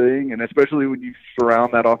true thing, and especially when you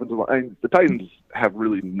surround that offensive line. I mean, the Titans have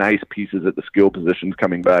really nice pieces at the skill positions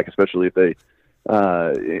coming back, especially if they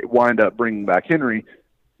wind up bringing back Henry.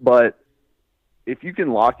 But if you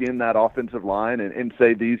can lock in that offensive line and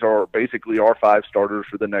say these are basically our 5 starters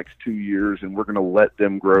for the next 2 years, and we're going to let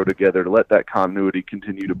them grow together, to let that continuity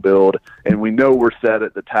continue to build, and we know we're set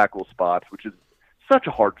at the tackle spots, which is such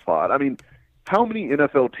a hard spot. I mean, how many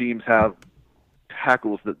NFL teams have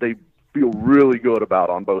tackles that they feel really good about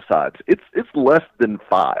on both sides? It's less than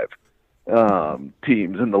 5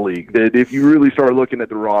 teams in the league that if you really start looking at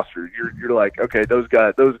the roster, you're like, okay, those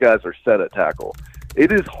guys are set at tackle.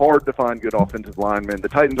 It is hard to find good offensive linemen. The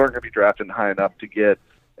Titans aren't going to be drafting high enough to get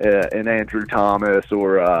an Andrew Thomas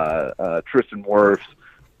or Tristan Wirfs.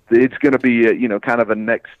 It's going to be kind of a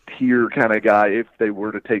next tier kind of guy if they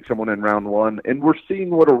were to take someone in round 1. And we're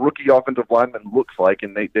seeing what a rookie offensive lineman looks like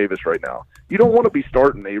in Nate Davis right now. You don't want to be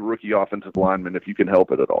starting a rookie offensive lineman if you can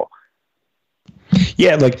help it at all.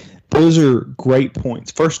 Yeah, like those are great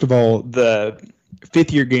points. First of all, the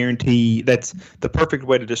 5th-year guarantee, that's the perfect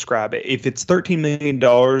way to describe it. If it's $13 million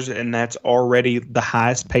and that's already the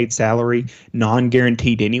highest paid salary,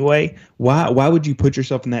 non-guaranteed anyway, why would you put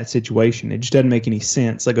yourself in that situation? It just doesn't make any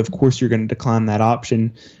sense. Like, of course you're going to decline that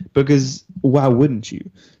option, because why wouldn't you?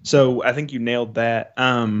 So I think you nailed that.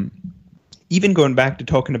 Even going back to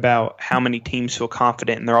talking about how many teams feel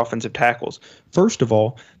confident in their offensive tackles. First of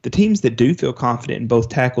all, the teams that do feel confident in both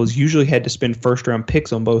tackles usually had to spend first-round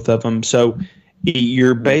picks on both of them. So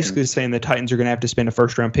you're basically saying the Titans are going to have to spend a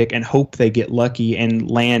first-round pick and hope they get lucky and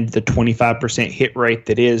land the 25% hit rate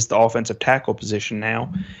that is the offensive tackle position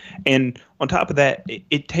now. And on top of that,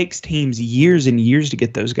 it takes teams years and years to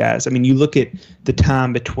get those guys. I mean, you look at the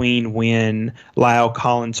time between when La'el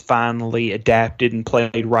Collins finally adapted and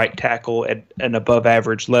played right tackle at an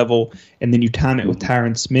above-average level, and then you time it with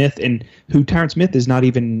Tyron Smith, and who Tyron Smith is not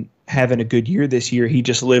even having a good year this year. He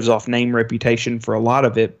just lives off name reputation for a lot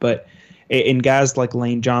of it, but and guys like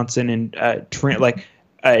Lane Johnson and Trent,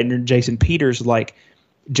 and Jason Peters,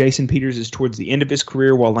 Jason Peters is towards the end of his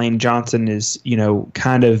career, while Lane Johnson is,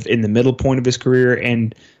 kind of in the middle point of his career.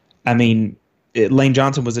 And I mean, Lane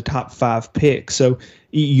Johnson was a top 5 pick. So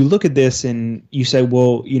you look at this and you say,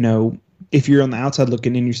 well, if you're on the outside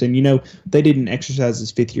looking in, you're saying, they didn't exercise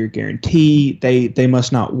his 5th-year guarantee. They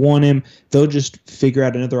must not want him. They'll just figure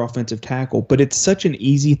out another offensive tackle. But it's such an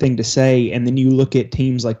easy thing to say. And then you look at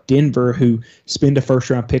teams like Denver who spend a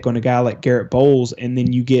first-round pick on a guy like Garrett Bowles, and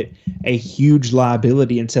then you get a huge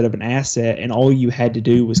liability instead of an asset, and all you had to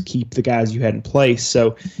do was keep the guys you had in place.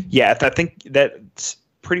 So, yeah, I think that's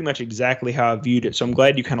pretty much exactly how I viewed it. So I'm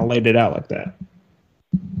glad you kind of laid it out like that.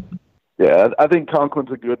 Yeah, I think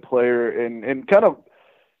Conklin's a good player, and kind of,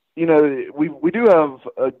 we do have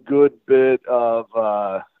a good bit of,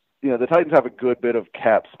 the Titans have a good bit of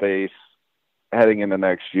cap space heading into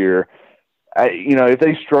next year. If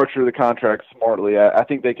they structure the contract smartly, I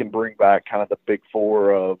think they can bring back kind of the big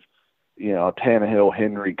 4 of, Tannehill,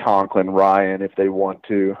 Henry, Conklin, Ryan, if they want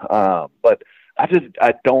to. But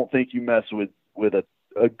I don't think you mess with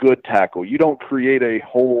a good tackle. You don't create a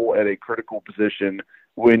hole at a critical position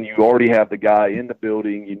when you already have the guy in the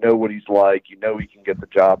building. You know what he's like. You know he can get the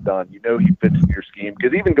job done. You know he fits in your scheme.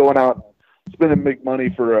 Because even going out and spending big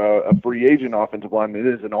money for a free agent offensive lineman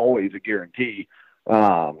isn't always a guarantee.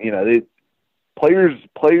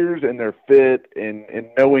 Players and their fit and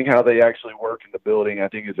knowing how they actually work in the building, I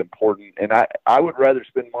think, is important. And I would rather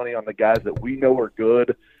spend money on the guys that we know are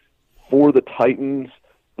good for the Titans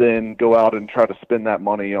than go out and try to spend that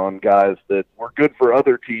money on guys that were good for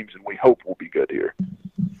other teams and we hope will be good here.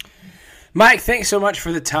 Mike, thanks so much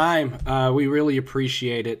for the time. We really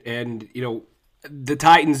appreciate it. And, the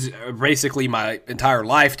Titans are basically my entire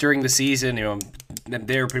life during the season. I'm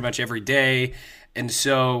there pretty much every day. And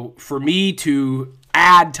so for me to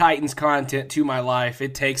add Titans content to my life,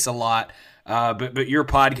 it takes a lot. But your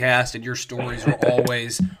podcast and your stories are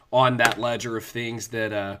always on that ledger of things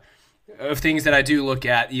that I do look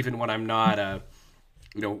at, even when I'm not,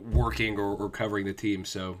 working or covering the team.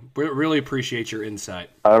 So we really appreciate your insight.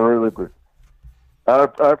 I really appreciate. I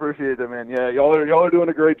appreciate that, man. Yeah, y'all are doing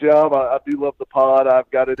a great job. I do love the pod. I've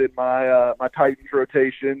got it in my my Titans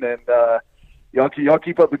rotation, and y'all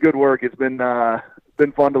keep up the good work. It's been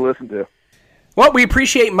fun to listen to. Well, we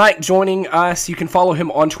appreciate Mike joining us. You can follow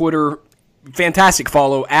him on Twitter. Fantastic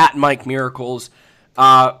follow at Mike Miracles.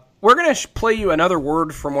 we're going to play you another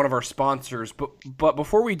word from one of our sponsors, but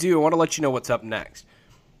before we do, I want to let you know what's up next.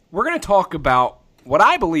 We're going to talk about what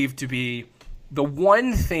I believe to be the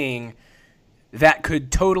one thing that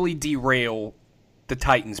could totally derail the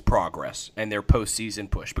Titans' progress and their postseason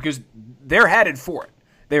push, because they're headed for it.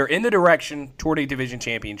 They're in the direction toward a division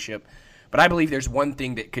championship, but I believe there's one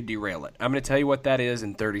thing that could derail it. I'm going to tell you what that is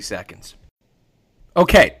in 30 seconds.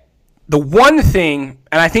 Okay. The one thing,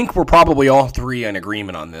 and I think we're probably all three in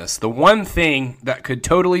agreement on this, the one thing that could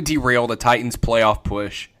totally derail the Titans' playoff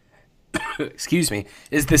push, excuse me,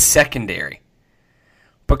 is the secondary.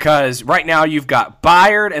 Because right now you've got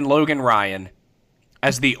Byard and Logan Ryan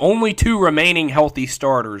as the only two remaining healthy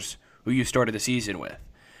starters who you started the season with.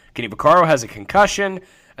 Kenny Vaccaro has a concussion.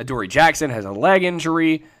 Adoree Jackson has a leg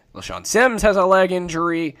injury. LaShawn Sims has a leg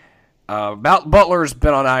injury. Butler's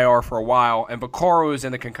been on IR for a while, and Vaccaro is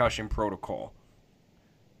in the concussion protocol.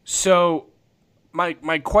 So my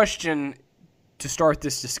question to start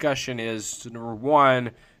this discussion is, number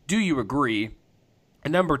one, do you agree?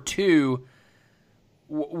 And number two,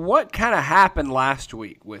 what kind of happened last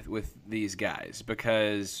week with these guys?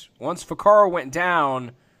 Because once Vaccaro went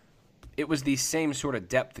down, it was these same sort of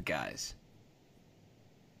depth guys.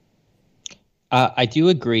 I do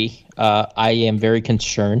agree. I am very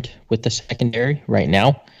concerned with the secondary right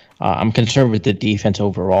now. I'm concerned with the defense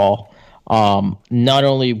overall, not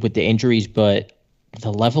only with the injuries, but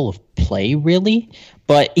the level of play, really.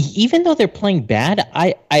 But even though they're playing bad,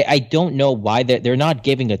 I don't know why they're not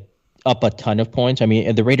giving up a ton of points. I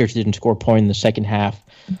mean, the Raiders didn't score a point in the second half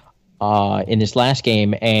in this last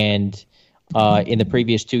game, and in the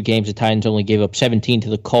previous two games, the Titans only gave up 17 to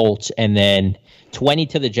the Colts and then 20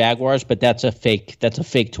 to the Jaguars, but that's a fake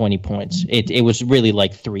 20 points. It was really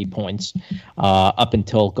like 3 points up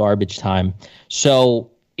until garbage time.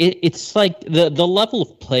 So it's like the level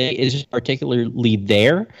of play is particularly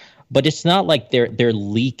there, but it's not like they're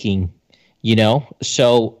leaking, you know?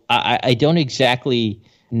 So I don't exactly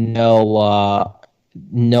know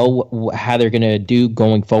how they're going to do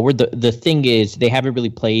going forward. The thing is, they haven't really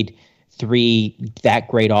played three that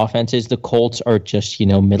great offenses. The Colts are just,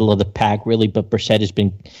 middle of the pack, really, but Brissett has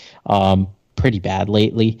been pretty bad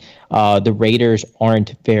lately. The Raiders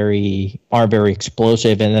aren't very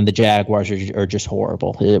explosive, and then the Jaguars are just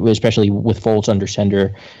horrible, especially with Foles under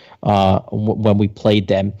center when we played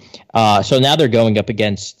them. So now they're going up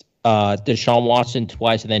against Deshaun Watson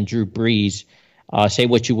twice and then Drew Brees. Say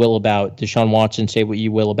what you will about Deshaun Watson, say what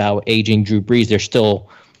you will about aging Drew Brees. They're still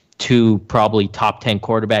two probably top 10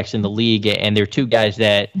 quarterbacks in the league, and they're two guys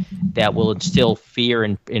that will instill fear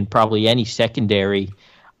in probably any secondary.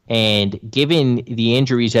 And given the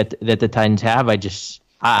injuries that the Titans have,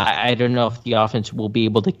 I don't know if the offense will be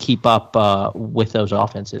able to keep up with those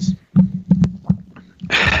offenses.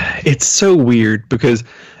 It's so weird because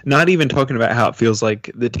not even talking about how it feels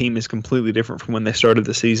like the team is completely different from when they started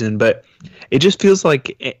the season, but it just feels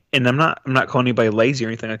like, and I'm not calling anybody lazy or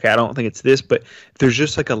anything like that. I don't think it's this, but there's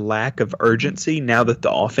just like a lack of urgency now that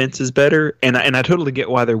the offense is better, and I totally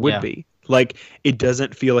get why there would be. Like, it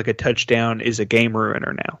doesn't feel like a touchdown is a game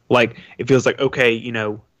ruiner now. Like, it feels like, okay,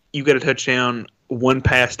 you got a touchdown, one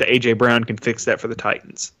pass to A.J. Brown can fix that for the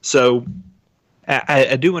Titans. So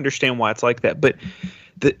I do understand why it's like that, but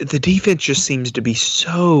the defense just seems to be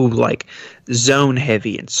so like zone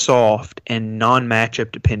heavy and soft and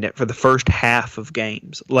non-matchup dependent for the first half of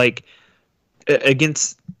games. Like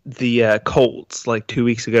against the Colts like 2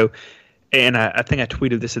 weeks ago, and I think I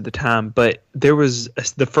tweeted this at the time, but there was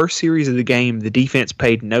the first series of the game, the defense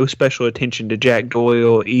paid no special attention to Jack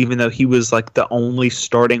Doyle, even though he was like the only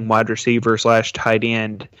starting wide receiver / tight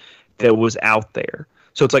end that was out there.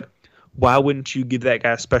 So it's like, why wouldn't you give that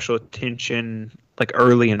guy special attention like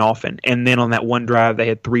early and often? And then on that one drive, they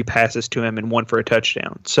had 3 passes to him and 1 for a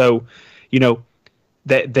touchdown. So,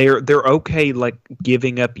 that they're okay like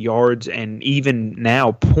giving up yards and even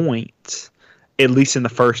now points, at least in the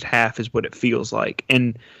first half, is what it feels like.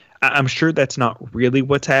 And I'm sure that's not really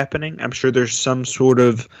what's happening. I'm sure there's some sort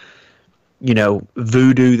of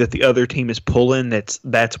voodoo that the other team is pulling.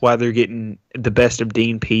 That's why they're getting the best of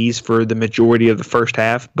Dean Pease for the majority of the first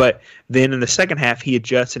half. But then in the second half, he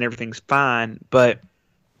adjusts and everything's fine. But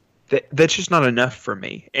that's just not enough for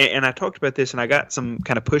me. And I talked about this, and I got some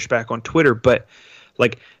kind of pushback on Twitter. But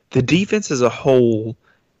like the defense as a whole,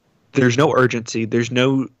 there's no urgency. There's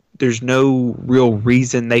no real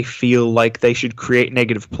reason they feel like they should create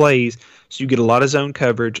negative plays. So you get a lot of zone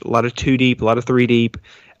coverage, a lot of 2 deep, a lot of 3 deep.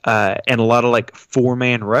 And a lot of like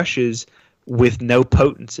 4-man rushes with no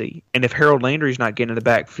potency. And if Harold Landry's not getting in the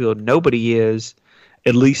backfield, nobody is,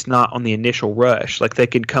 at least not on the initial rush. Like they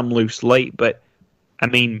can come loose late, but I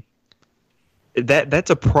mean, that's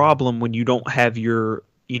a problem when you don't have your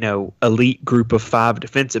elite group of 5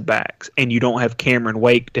 defensive backs, and you don't have Cameron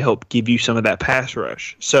Wake to help give you some of that pass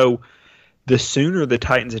rush. So the sooner the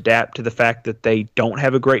Titans adapt to the fact that they don't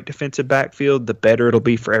have a great defensive backfield, the better it'll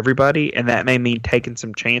be for everybody, and that may mean taking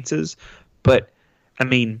some chances. But, I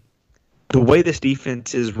mean, the way this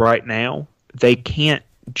defense is right now, they can't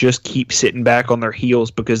just keep sitting back on their heels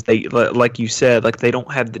because they, like you said, like they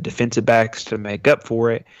don't have the defensive backs to make up for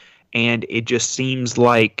it, and it just seems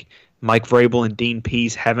like Mike Vrabel and Dean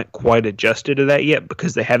Pease haven't quite adjusted to that yet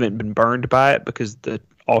because they haven't been burned by it because the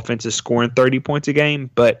offense is scoring 30 points a game,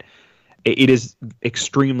 but it is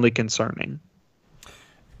extremely concerning.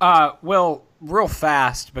 Well, real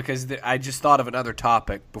fast, because I just thought of another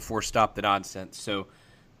topic before Stop the Nonsense. So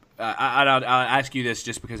I'll ask you this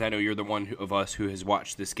just because I know you're the one of us who has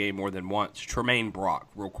watched this game more than once. Tremaine Brock,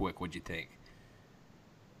 real quick, what'd you think?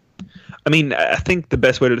 I mean, I think the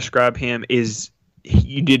best way to describe him is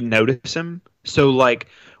you didn't notice him. So, like,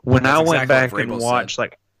 when I went back and watched,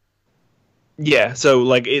 like, yeah, so,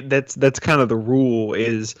 like, that's kind of the rule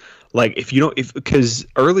is, like, because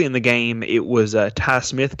early in the game, it was Ty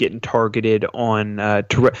Smith getting targeted on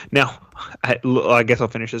Terrell. Now, I guess I'll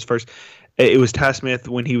finish this first. It was Ty Smith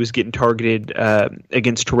when he was getting targeted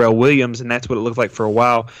against Terrell Williams, and that's what it looked like for a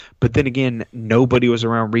while. But then again, nobody was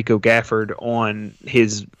around Rico Gafford on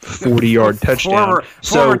his 40-yard touchdown.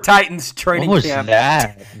 Former Titans training camp.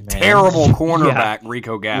 Terrible cornerback,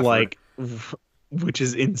 Rico Gafford. Like, which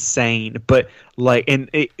is insane. But like, and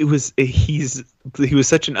he was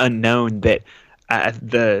such an unknown that I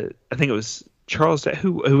think it was Charles,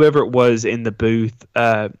 whoever it was in the booth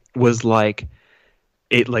was like.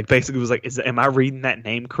 It like basically was like, am I reading that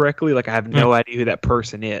name correctly? Like I have no idea who that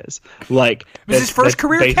person is. Like it was his first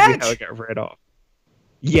career catch. How it got read off.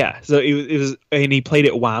 Yeah, so it was, and he played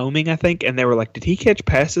at Wyoming, I think, and they were like, did he catch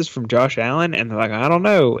passes from Josh Allen? And they're like, I don't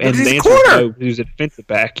know. And the answer was no, he was a defensive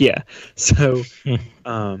back. Yeah, so,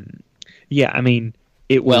 yeah, I mean,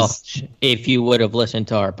 it was. Well, if you would have listened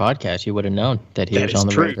to our podcast, you would have known that he was on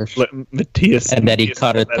the Raiders, and that he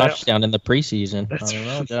caught a touchdown in the preseason. I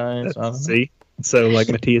don't know, guys. See. So, like,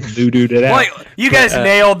 Matthias voodooed it out. Well, you guys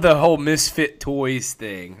nailed the whole Misfit Toys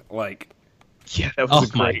thing. Like, yeah, that was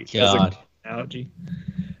a great analogy.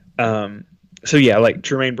 So, yeah, like,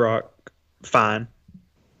 Tremaine Brock, fine.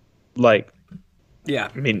 Like, yeah.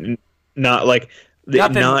 I mean, not like,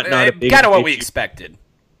 not a big kind of what we expected.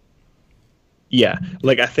 Yeah,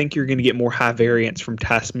 like, I think you're going to get more high variance from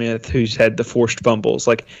Ty Smith, who's had the forced fumbles.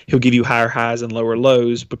 Like, he'll give you higher highs and lower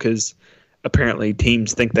lows because apparently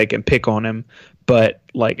teams think they can pick on him. But,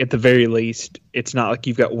 like, at the very least, it's not like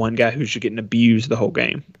you've got one guy who's getting abused the whole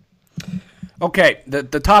game. Okay, the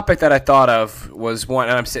topic that I thought of was one,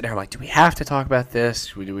 and I'm sitting here like, do we have to talk about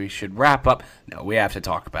this? We should wrap up. No, we have to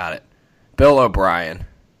talk about it. Bill O'Brien.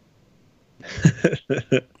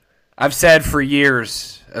 I've said for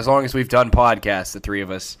years, as long as we've done podcasts, the three of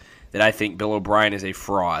us, that I think Bill O'Brien is a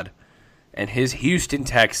fraud. And his Houston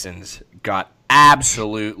Texans got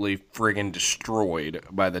absolutely friggin' destroyed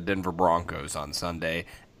by the Denver Broncos on Sunday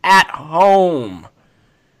at home.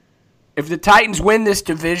 If the Titans win this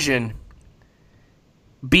division,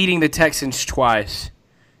 beating the Texans twice,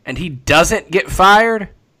 and he doesn't get fired,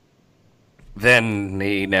 then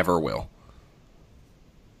he never will.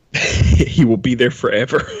 He will be there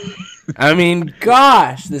forever. I mean,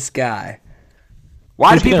 gosh, this guy.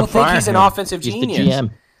 Why do people think he's an offensive genius?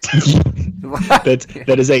 He's the GM.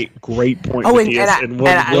 That is a great point. Oh,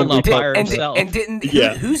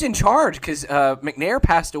 who's in charge? Because McNair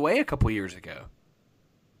passed away a couple years ago.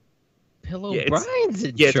 Bill O'Brien's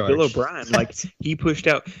in charge. It's Bill O'Brien. Like, he pushed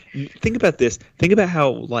out. Think about this. Think about how,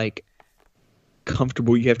 like,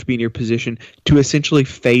 comfortable you have to be in your position to essentially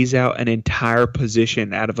phase out an entire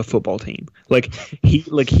position out of a football team.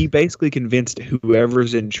 He basically convinced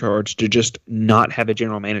whoever's in charge to just not have a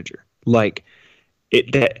general manager. Like,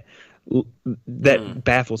 that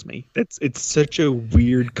baffles me. It's such a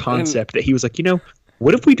weird concept that he was like,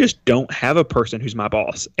 what if we just don't have a person who's my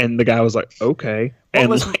boss? And the guy was like, okay.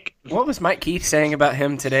 What was Mike Keith saying about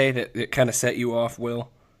him today that kind of set you off, Will?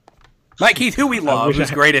 Mike Keith, who we love, who's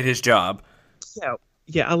great at his job.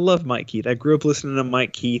 Yeah, I love Mike Keith. I grew up listening to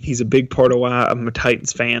Mike Keith. He's a big part of why I'm a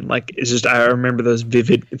Titans fan. Like, it's just, I remember those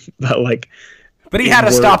vivid, like. But he had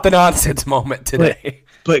a stop the nonsense moment today.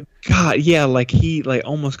 But God, yeah, like he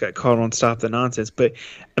almost got caught on Stop the Nonsense. But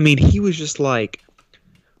I mean, he was just like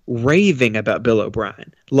raving about Bill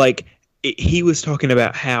O'Brien. Like, he was talking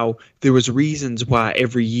about how there was reasons why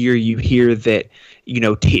every year you hear that,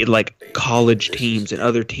 like college teams and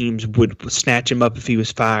other teams would snatch him up if he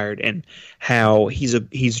was fired, and how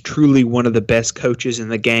he's truly one of the best coaches in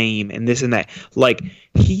the game, and this and that. Like,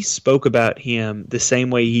 he spoke about him the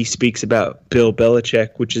same way he speaks about Bill Belichick,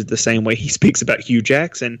 which is the same way he speaks about Hugh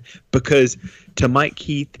Jackson, because to Mike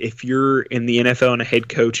Keith, if you're in the NFL and a head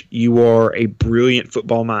coach, you are a brilliant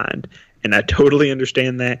football mind. And I totally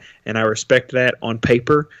understand that, and I respect that on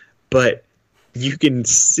paper, but you can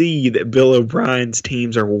see that Bill O'Brien's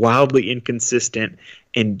teams are wildly inconsistent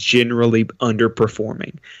and generally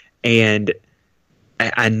underperforming. And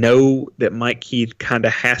I know that Mike Keith kind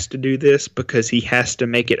of has to do this because he has to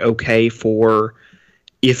make it okay for,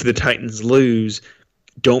 if the Titans lose,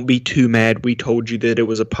 don't be too mad. We told you that it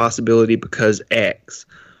was a possibility because X.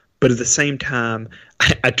 But at the same time,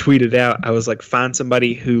 I tweeted out, I was like, find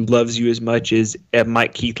somebody who loves you as much as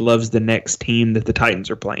Mike Keith loves the next team that the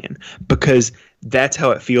Titans are playing. Because that's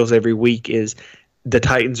how it feels every week, is the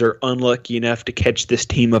Titans are unlucky enough to catch this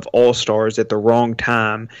team of all-stars at the wrong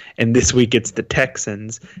time. And this week it's the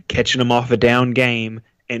Texans catching them off a down game.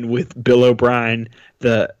 And with Bill O'Brien,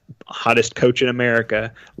 the hottest coach in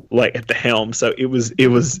America, like at the helm. So it was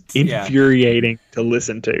infuriating to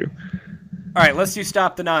listen to. All right, let's do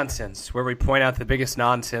Stop the Nonsense, where we point out the biggest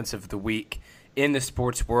nonsense of the week in the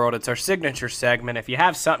sports world. It's our signature segment. If you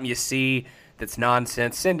have something you see that's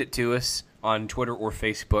nonsense, send it to us on Twitter or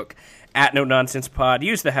Facebook at No Nonsense Pod.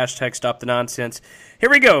 Use the hashtag Stop the Nonsense. Here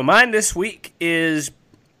we go. Mine this week is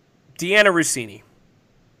Deanna Rossini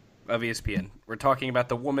of ESPN. We're talking about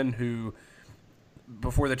the woman who,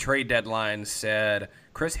 before the trade deadline, said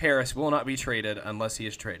Chris Harris will not be traded unless he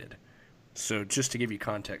is traded. So just to give you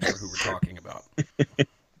context for who we're talking about.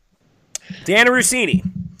 Deanna Rossini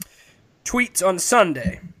tweets on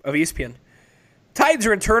Sunday of ESPN, Titans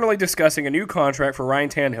are internally discussing a new contract for Ryan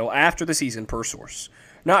Tannehill after the season, per source.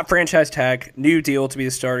 Not franchise tag, new deal to be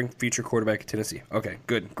the starting future quarterback at Tennessee. Okay,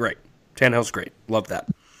 good, great. Tannehill's great. Love that.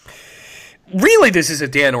 Really, this is a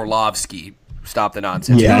Dan Orlovsky Stop the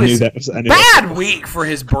Nonsense. Yeah, I knew that. Bad week for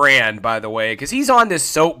his brand, by the way, because he's on this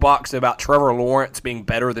soapbox about Trevor Lawrence being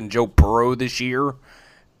better than Joe Burrow this year.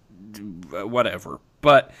 Whatever.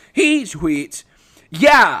 But he tweets,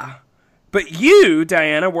 yeah, but you,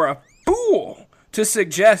 Diana, were a fool to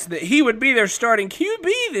suggest that he would be their starting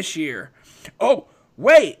QB this year. Oh,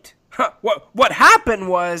 wait. Huh, what happened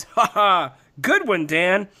was, good one,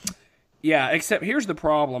 Dan. Yeah, except here's the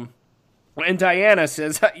problem. And Diana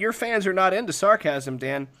says, your fans are not into sarcasm,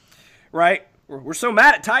 Dan, right? We're so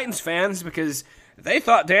mad at Titans fans because they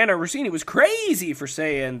thought Deanna Rossini was crazy for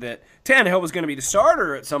saying that Tannehill was going to be the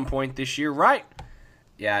starter at some point this year, right?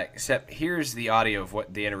 Yeah, except here's the audio of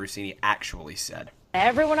what Deanna Rossini actually said.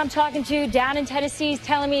 Everyone I'm talking to down in Tennessee is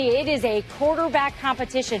telling me it is a quarterback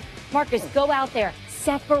competition. Marcus, go out there,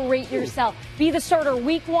 separate yourself, be the starter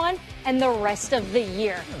week 1 and the rest of the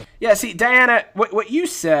year. Yeah, see, Diana, what you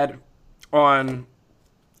said on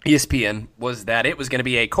ESPN was that it was going to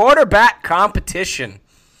be a quarterback competition.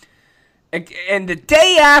 And the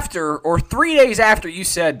day after, or 3 days after you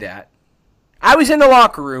said that, I was in the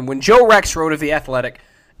locker room when Joe Rexrode of The Athletic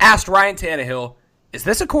asked Ryan Tannehill, is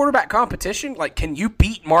this a quarterback competition? Like, can you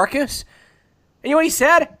beat Marcus? And you know what he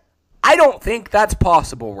said? I don't think that's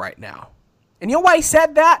possible right now. And you know why he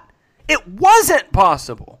said that? It wasn't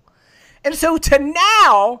possible. And so to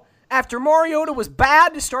now, after Mariota was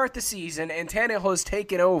bad to start the season and Tannehill has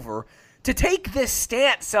taken over, to take this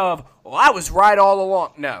stance of, well, I was right all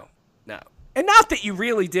along. No. And not that you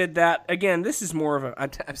really did that. Again, this is more of a,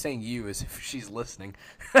 I'm saying you as if she's listening.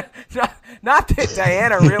 not that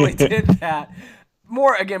Diana really did that.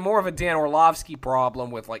 More of a Dan Orlovsky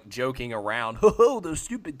problem with, like, joking around. Oh, those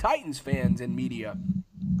stupid Titans fans in media.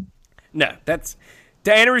 No, that's,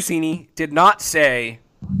 Diana Rossini did not say,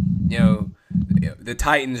 the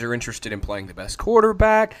Titans are interested in playing the best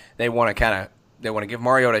quarterback. They want to give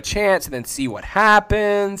Mariota a chance and then see what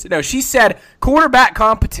happens. No, she said quarterback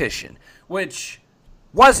competition, which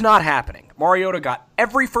was not happening. Mariota got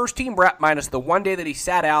every first-team rep minus the one day that he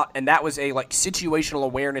sat out, and that was a situational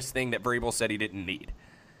awareness thing that Vrabel said he didn't need.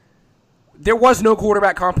 There was no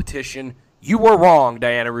quarterback competition. You were wrong,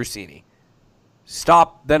 Diana Rossini.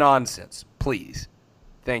 Stop the nonsense, please.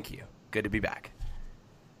 Thank you. Good to be back.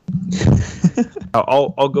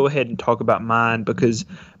 I'll go ahead and talk about mine because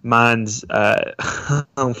mine's a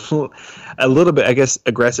little bit, I guess,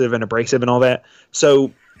 aggressive and abrasive and all that.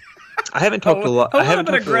 So I haven't talked a lot. A little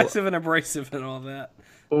bit aggressive and abrasive and all that.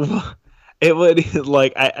 It would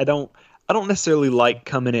I don't necessarily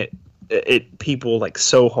coming at people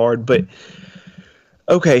so hard, but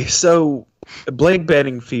okay. So Blake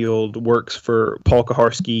Bedingfield works for Paul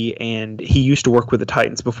Kuharsky, and he used to work with the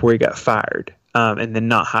Titans before he got fired, and then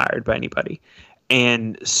not hired by anybody.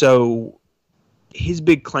 And so his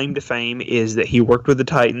big claim to fame is that he worked with the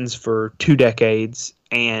Titans for 2 decades,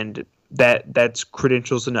 and that's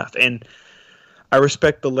credentials enough. And I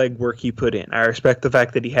respect the legwork he put in. I respect the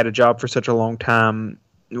fact that he had a job for such a long time,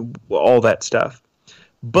 all that stuff.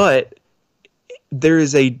 But there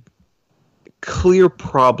is a clear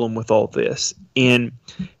problem with all this, and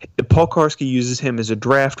Paul Kuharsky uses him as a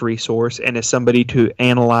draft resource and as somebody to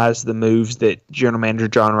analyze the moves that General Manager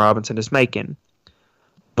John Robinson is making.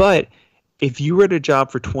 But if you were at a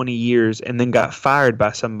job for 20 years and then got fired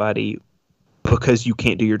by somebody because you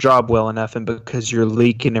can't do your job well enough and because you're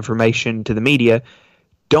leaking information to the media,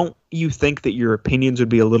 don't you think that your opinions would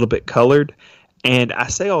be a little bit colored? And I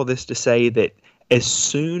say all this to say that as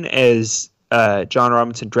soon as John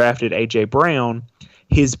Robinson drafted A.J. Brown,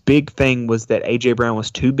 his big thing was that A.J. Brown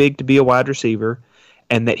was too big to be a wide receiver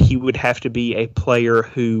and that he would have to be a player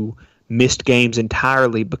who missed games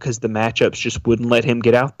entirely because the matchups just wouldn't let him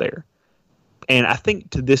get out there. And I think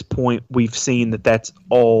to this point we've seen that that's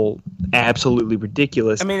all absolutely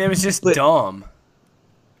ridiculous. I mean, it was just dumb.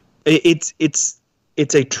 It's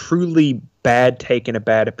a truly bad take and a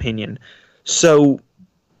bad opinion. So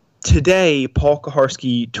today, Paul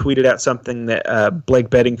Kuharsky tweeted out something that Blake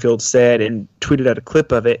Bedingfield said and tweeted out a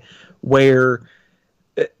clip of it where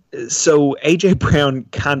so A.J. Brown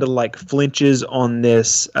kind of like flinches on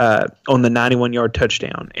this on the 91-yard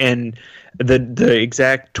touchdown. And the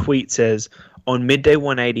exact tweet says, on midday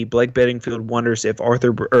 180, Blake Bedingfield wonders if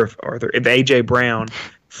if A.J. Brown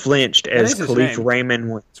flinched as Khalif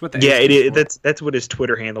Raymond went. That's what his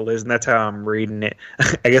Twitter handle is, and that's how I'm reading it.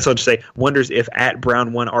 I guess I'll just say wonders if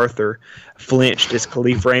 @Brown1Arthur flinched as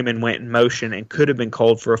Khalif Raymond went in motion and could have been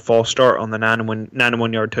called for a false start on the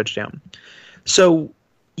 91-yard touchdown. So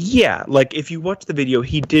yeah, like if you watch the video,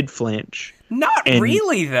 he did flinch. Not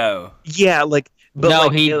really though. Yeah, like. But no,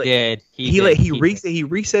 like, he did. He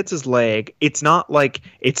resets his leg. It's not like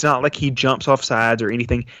he jumps off sides or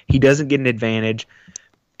anything. He doesn't get an advantage.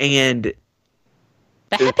 And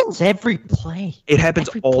that happens every play. It happens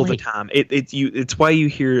all the time. It's why you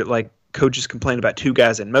hear like coaches complain about 2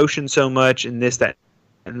 guys in motion so much and this, that,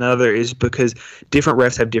 and another is because different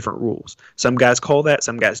refs have different rules. Some guys call that,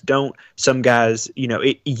 some guys don't. Some guys,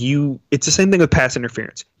 it's the same thing with pass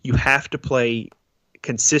interference. You have to play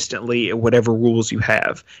consistently at whatever rules you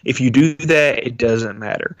have. If you do that, it doesn't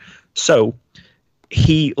matter. So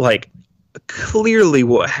he clearly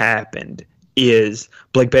what happened is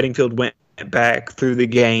Blake Bedingfield went back through the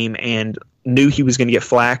game and knew he was going to get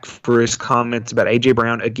flack for his comments about A.J.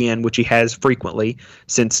 Brown again, which he has frequently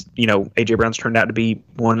since, A.J. Brown's turned out to be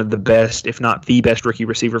one of the best, if not the best rookie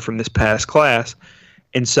receiver from this past class.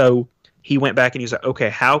 And so he went back and he was like, okay,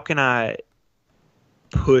 how can I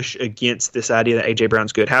push against this idea that A.J.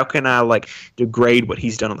 Brown's good? How can I degrade what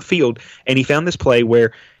he's done on the field? And he found this play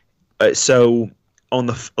where so on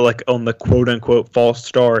the quote unquote false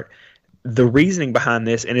start, the reasoning behind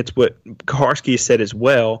this, and it's what Kuharsky has said as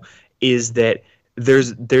well, is that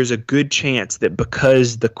there's a good chance that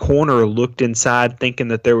because the corner looked inside thinking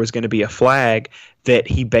that there was going to be a flag, that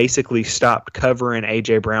he basically stopped covering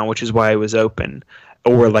A.J. Brown, which is why he was open,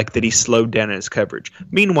 or that he slowed down in his coverage.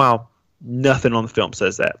 Meanwhile, nothing on the film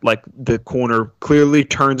says that. The corner clearly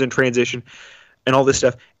turns in transition and all this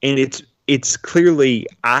stuff. And it's clearly,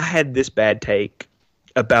 I had this bad take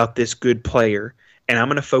about this good player, and I'm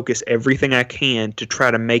going to focus everything I can to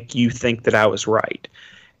try to make you think that I was right.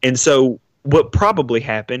 And so what probably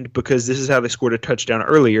happened, because this is how they scored a touchdown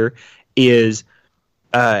earlier, is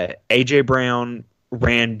A.J. Brown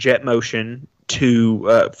ran jet motion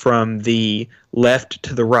from the left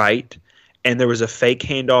to the right, and there was a fake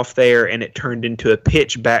handoff there, and it turned into a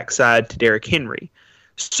pitch backside to Derrick Henry.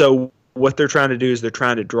 So what they're trying to do is they're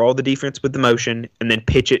trying to draw the defense with the motion and then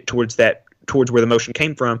pitch it towards where the motion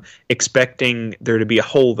came from, expecting there to be a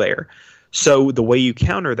hole there. So the way you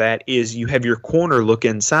counter that is you have your corner look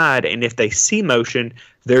inside, and if they see motion,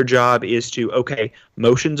 their job is to, okay,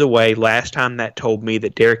 motion's away. Last time that told me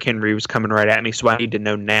that Derrick Henry was coming right at me, so I need to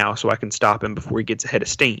know now so I can stop him before he gets ahead of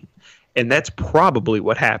steam. And that's probably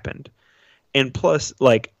what happened. And plus,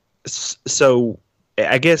 so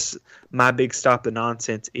I guess my big stop the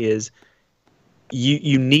nonsense is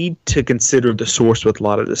you need to consider the source with a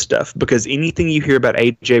lot of this stuff, because anything you hear about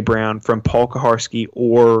A.J. Brown from Paul Kuharsky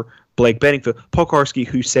or Blake Bedingfield, Paul Kuharsky,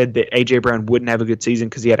 who said that A.J. Brown wouldn't have a good season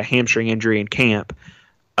because he had a hamstring injury in camp,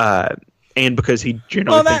 and because he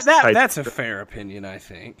generally thinks that's a fair opinion, I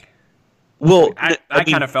think. Well, I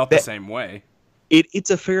kind of felt the same way.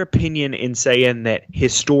 it's a fair opinion in saying that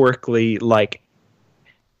historically, like,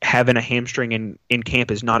 having a hamstring in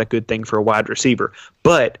camp is not a good thing for a wide receiver.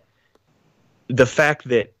 But the fact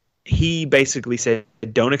that he basically said,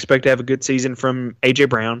 don't expect to have a good season from A.J.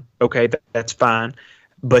 Brown, okay, that's fine.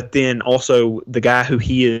 But then also the guy who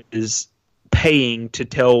he is paying to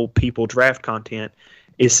tell people draft content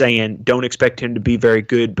is saying don't expect him to be very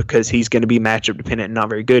good because he's going to be matchup dependent and not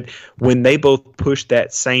very good. When they both push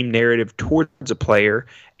that same narrative towards a player,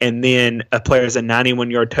 and then a player has a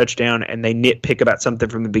 91-yard touchdown and they nitpick about something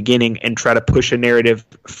from the beginning and try to push a narrative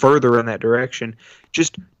further in that direction,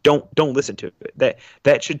 just don't listen to it.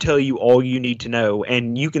 That should tell you all you need to know.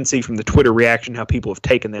 And you can see from the Twitter reaction how people have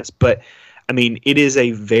taken this. But I mean, it is a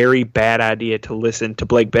very bad idea to listen to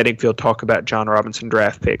Blake Bedingfield talk about John Robinson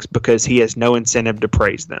draft picks because he has no incentive to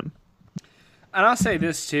praise them. And I'll say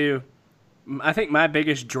this too. I think my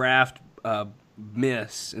biggest draft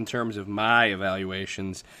miss in terms of my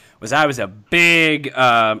evaluations was I was a big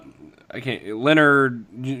Leonard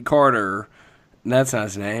Carter. That's not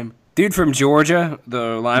his name. Dude from Georgia, the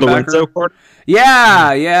linebacker. Lorenzo Carter?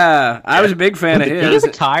 Yeah. I was a big fan of his. Did he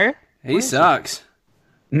retire? He sucks.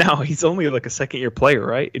 No, he's only like a second-year player,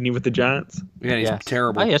 right? Isn't he with the Giants? Yeah, he's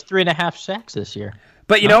terrible. Oh, he has 3.5 sacks this year.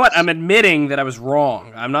 But you know what? I'm admitting that I was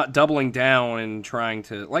wrong. I'm not doubling down and trying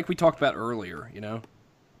to, like we talked about earlier, you know?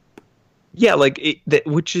 Yeah, like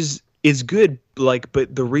which is good. Like,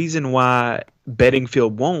 but the reason why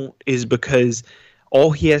Bedingfield won't is because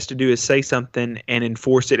all he has to do is say something and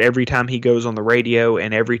enforce it every time he goes on the radio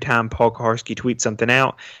and every time Paul Kaharski tweets something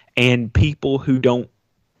out. And people who don't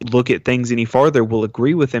look at things any farther will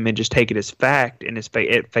agree with him and just take it as fact and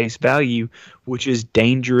at face value, which is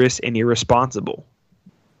dangerous and irresponsible.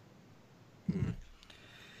 All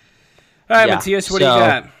right, Matthias, what do you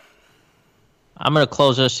got? I'm going to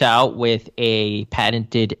close us out with a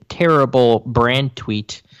patented terrible brand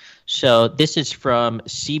tweet. So this is from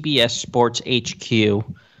CBS Sports HQ.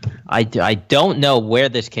 I don't know where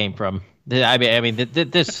this came from. I mean,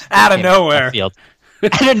 this out of nowhere.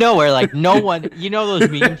 Out of nowhere, like no one, you know those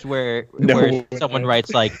memes where someone writes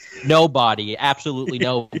like nobody, absolutely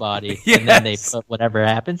nobody, Yes. And then they put whatever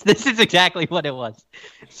happens. This is exactly what it was.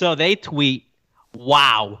 So they tweet,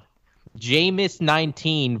 "Wow, Jameis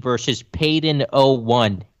 19 versus Peyton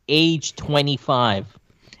 01, age 25,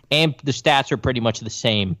 and the stats are pretty much the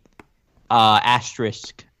same.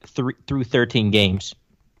 Asterisk through 13 games."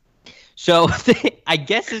 So I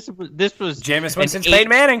guess this was Jameis Winston's Peyton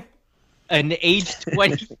Manning. An age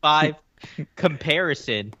 25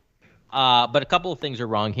 comparison. But a couple of things are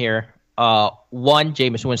wrong here. One,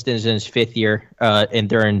 Jameis Winston is in his 5th year, and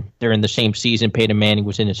they're in the same season. Peyton Manning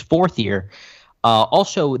was in his 4th year.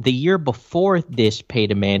 Also, the year before this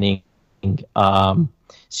Peyton Manning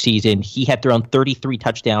season, he had thrown 33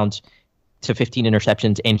 touchdowns to 15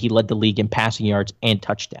 interceptions, and he led the league in passing yards and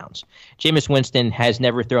touchdowns. Jameis Winston has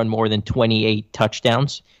never thrown more than 28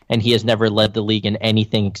 touchdowns, and he has never led the league in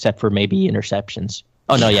anything except for maybe interceptions.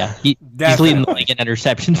 Oh, no, yeah. He's leading the league in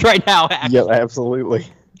interceptions right now, actually. Yeah, absolutely.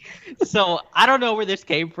 So I don't know where this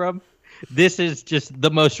came from. This is just the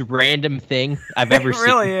most random thing I've ever seen. It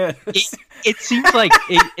really is. It seems like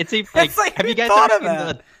it seems like. It's like have you guys thought ever of seen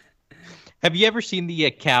that? Have you ever seen the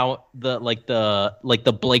account, the Blake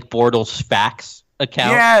Bortles facts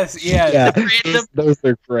account? Yes. Yeah, those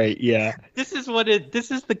are great. Yeah, This is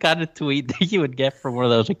the kind of tweet that you would get from one of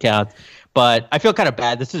those accounts. But I feel kind of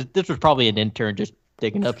bad. This was probably an intern just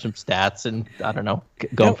digging up some stats and I don't know,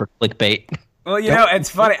 going for clickbait. Well, you know, it's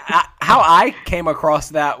funny. How I came across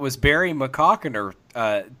that was Barry McCockiner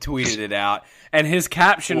tweeted it out, and his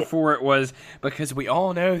caption for it was, "Because we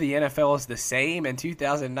all know the NFL is the same in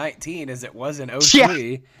 2019 as it was in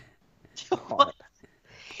 03." Yeah.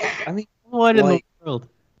 I mean, What in the world?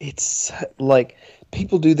 It's like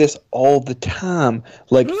people do this all the time.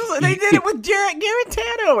 Like They did it with Jarrett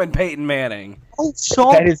Garantano and Peyton Manning. Oh,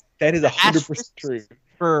 so that is 100% true.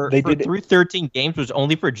 Through 13 games was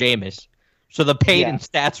only for Jameis. So the Peyton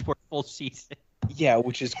stats were full season. Yeah,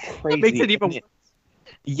 which is crazy. That makes it even worse.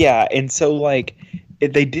 Yeah, and so like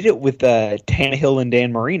they did it with Tannehill and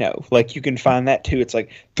Dan Marino. Like you can find that too. It's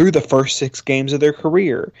like through the first 6 games of their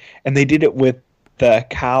career, and they did it with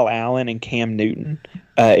Kyle Allen and Cam Newton.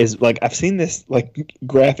 Is like I've seen this like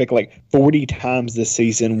graphic like 40 times this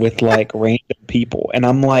season with like random people, and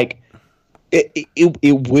I'm like,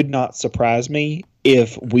 it would not surprise me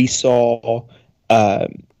if we saw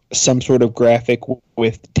some sort of graphic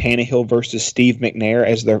with Tannehill versus Steve McNair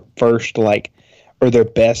as their first or their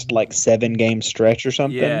best 7-game stretch or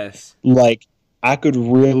something. Yes. Like I could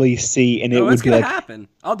really see, and it would be gonna happen.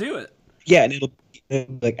 I'll do it. Yeah, and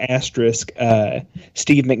like asterisk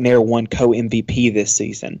Steve McNair won co-MVP this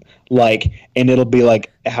season, like, and it'll be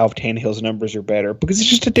like how Tannehill's numbers are better because it's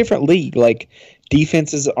just a different league. Like,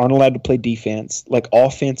 defenses aren't allowed to play defense. Like,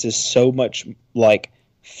 offense is so much like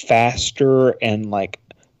faster and like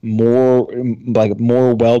more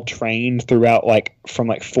well trained throughout, like from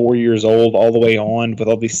like 4 years old all the way on with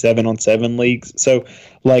all these 7-on-7 leagues. So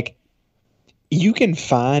like, you can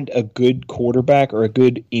find a good quarterback or a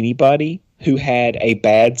good anybody who had a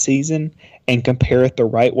bad season and compare it the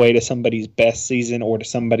right way to somebody's best season or to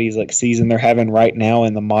somebody's like season they're having right now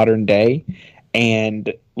in the modern day.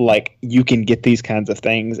 And like, you can get these kinds of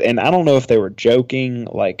things. And I don't know if they were joking,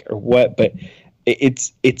 like, or what, but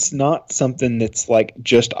it's not something that's like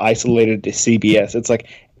just isolated to CBS. It's like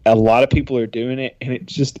a lot of people are doing it, and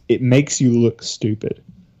it makes you look stupid.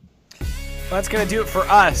 Well, that's going to do it for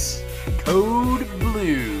us. Code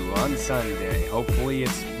Blue on Sunday. Hopefully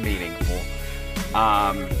it's meaningful.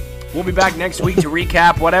 We'll be back next week to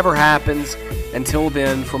recap whatever happens. Until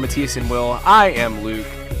then, for Matthias and Will, I am Luke,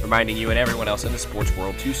 reminding you and everyone else in the sports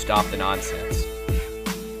world to stop the nonsense.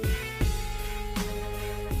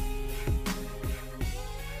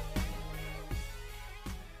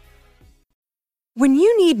 When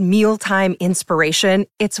you need mealtime inspiration,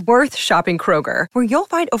 it's worth shopping Kroger, where you'll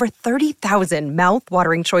find over 30,000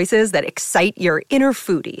 mouth-watering choices that excite your inner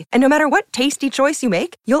foodie. And no matter what tasty choice you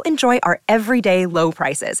make, you'll enjoy our everyday low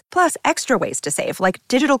prices, plus extra ways to save, like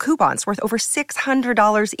digital coupons worth over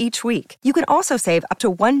 $600 each week. You can also save up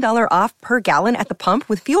to $1 off per gallon at the pump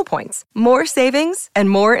with fuel points. More savings and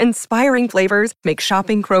more inspiring flavors make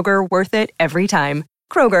shopping Kroger worth it every time.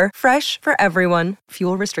 Kroger, fresh for everyone.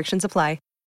 Fuel restrictions apply.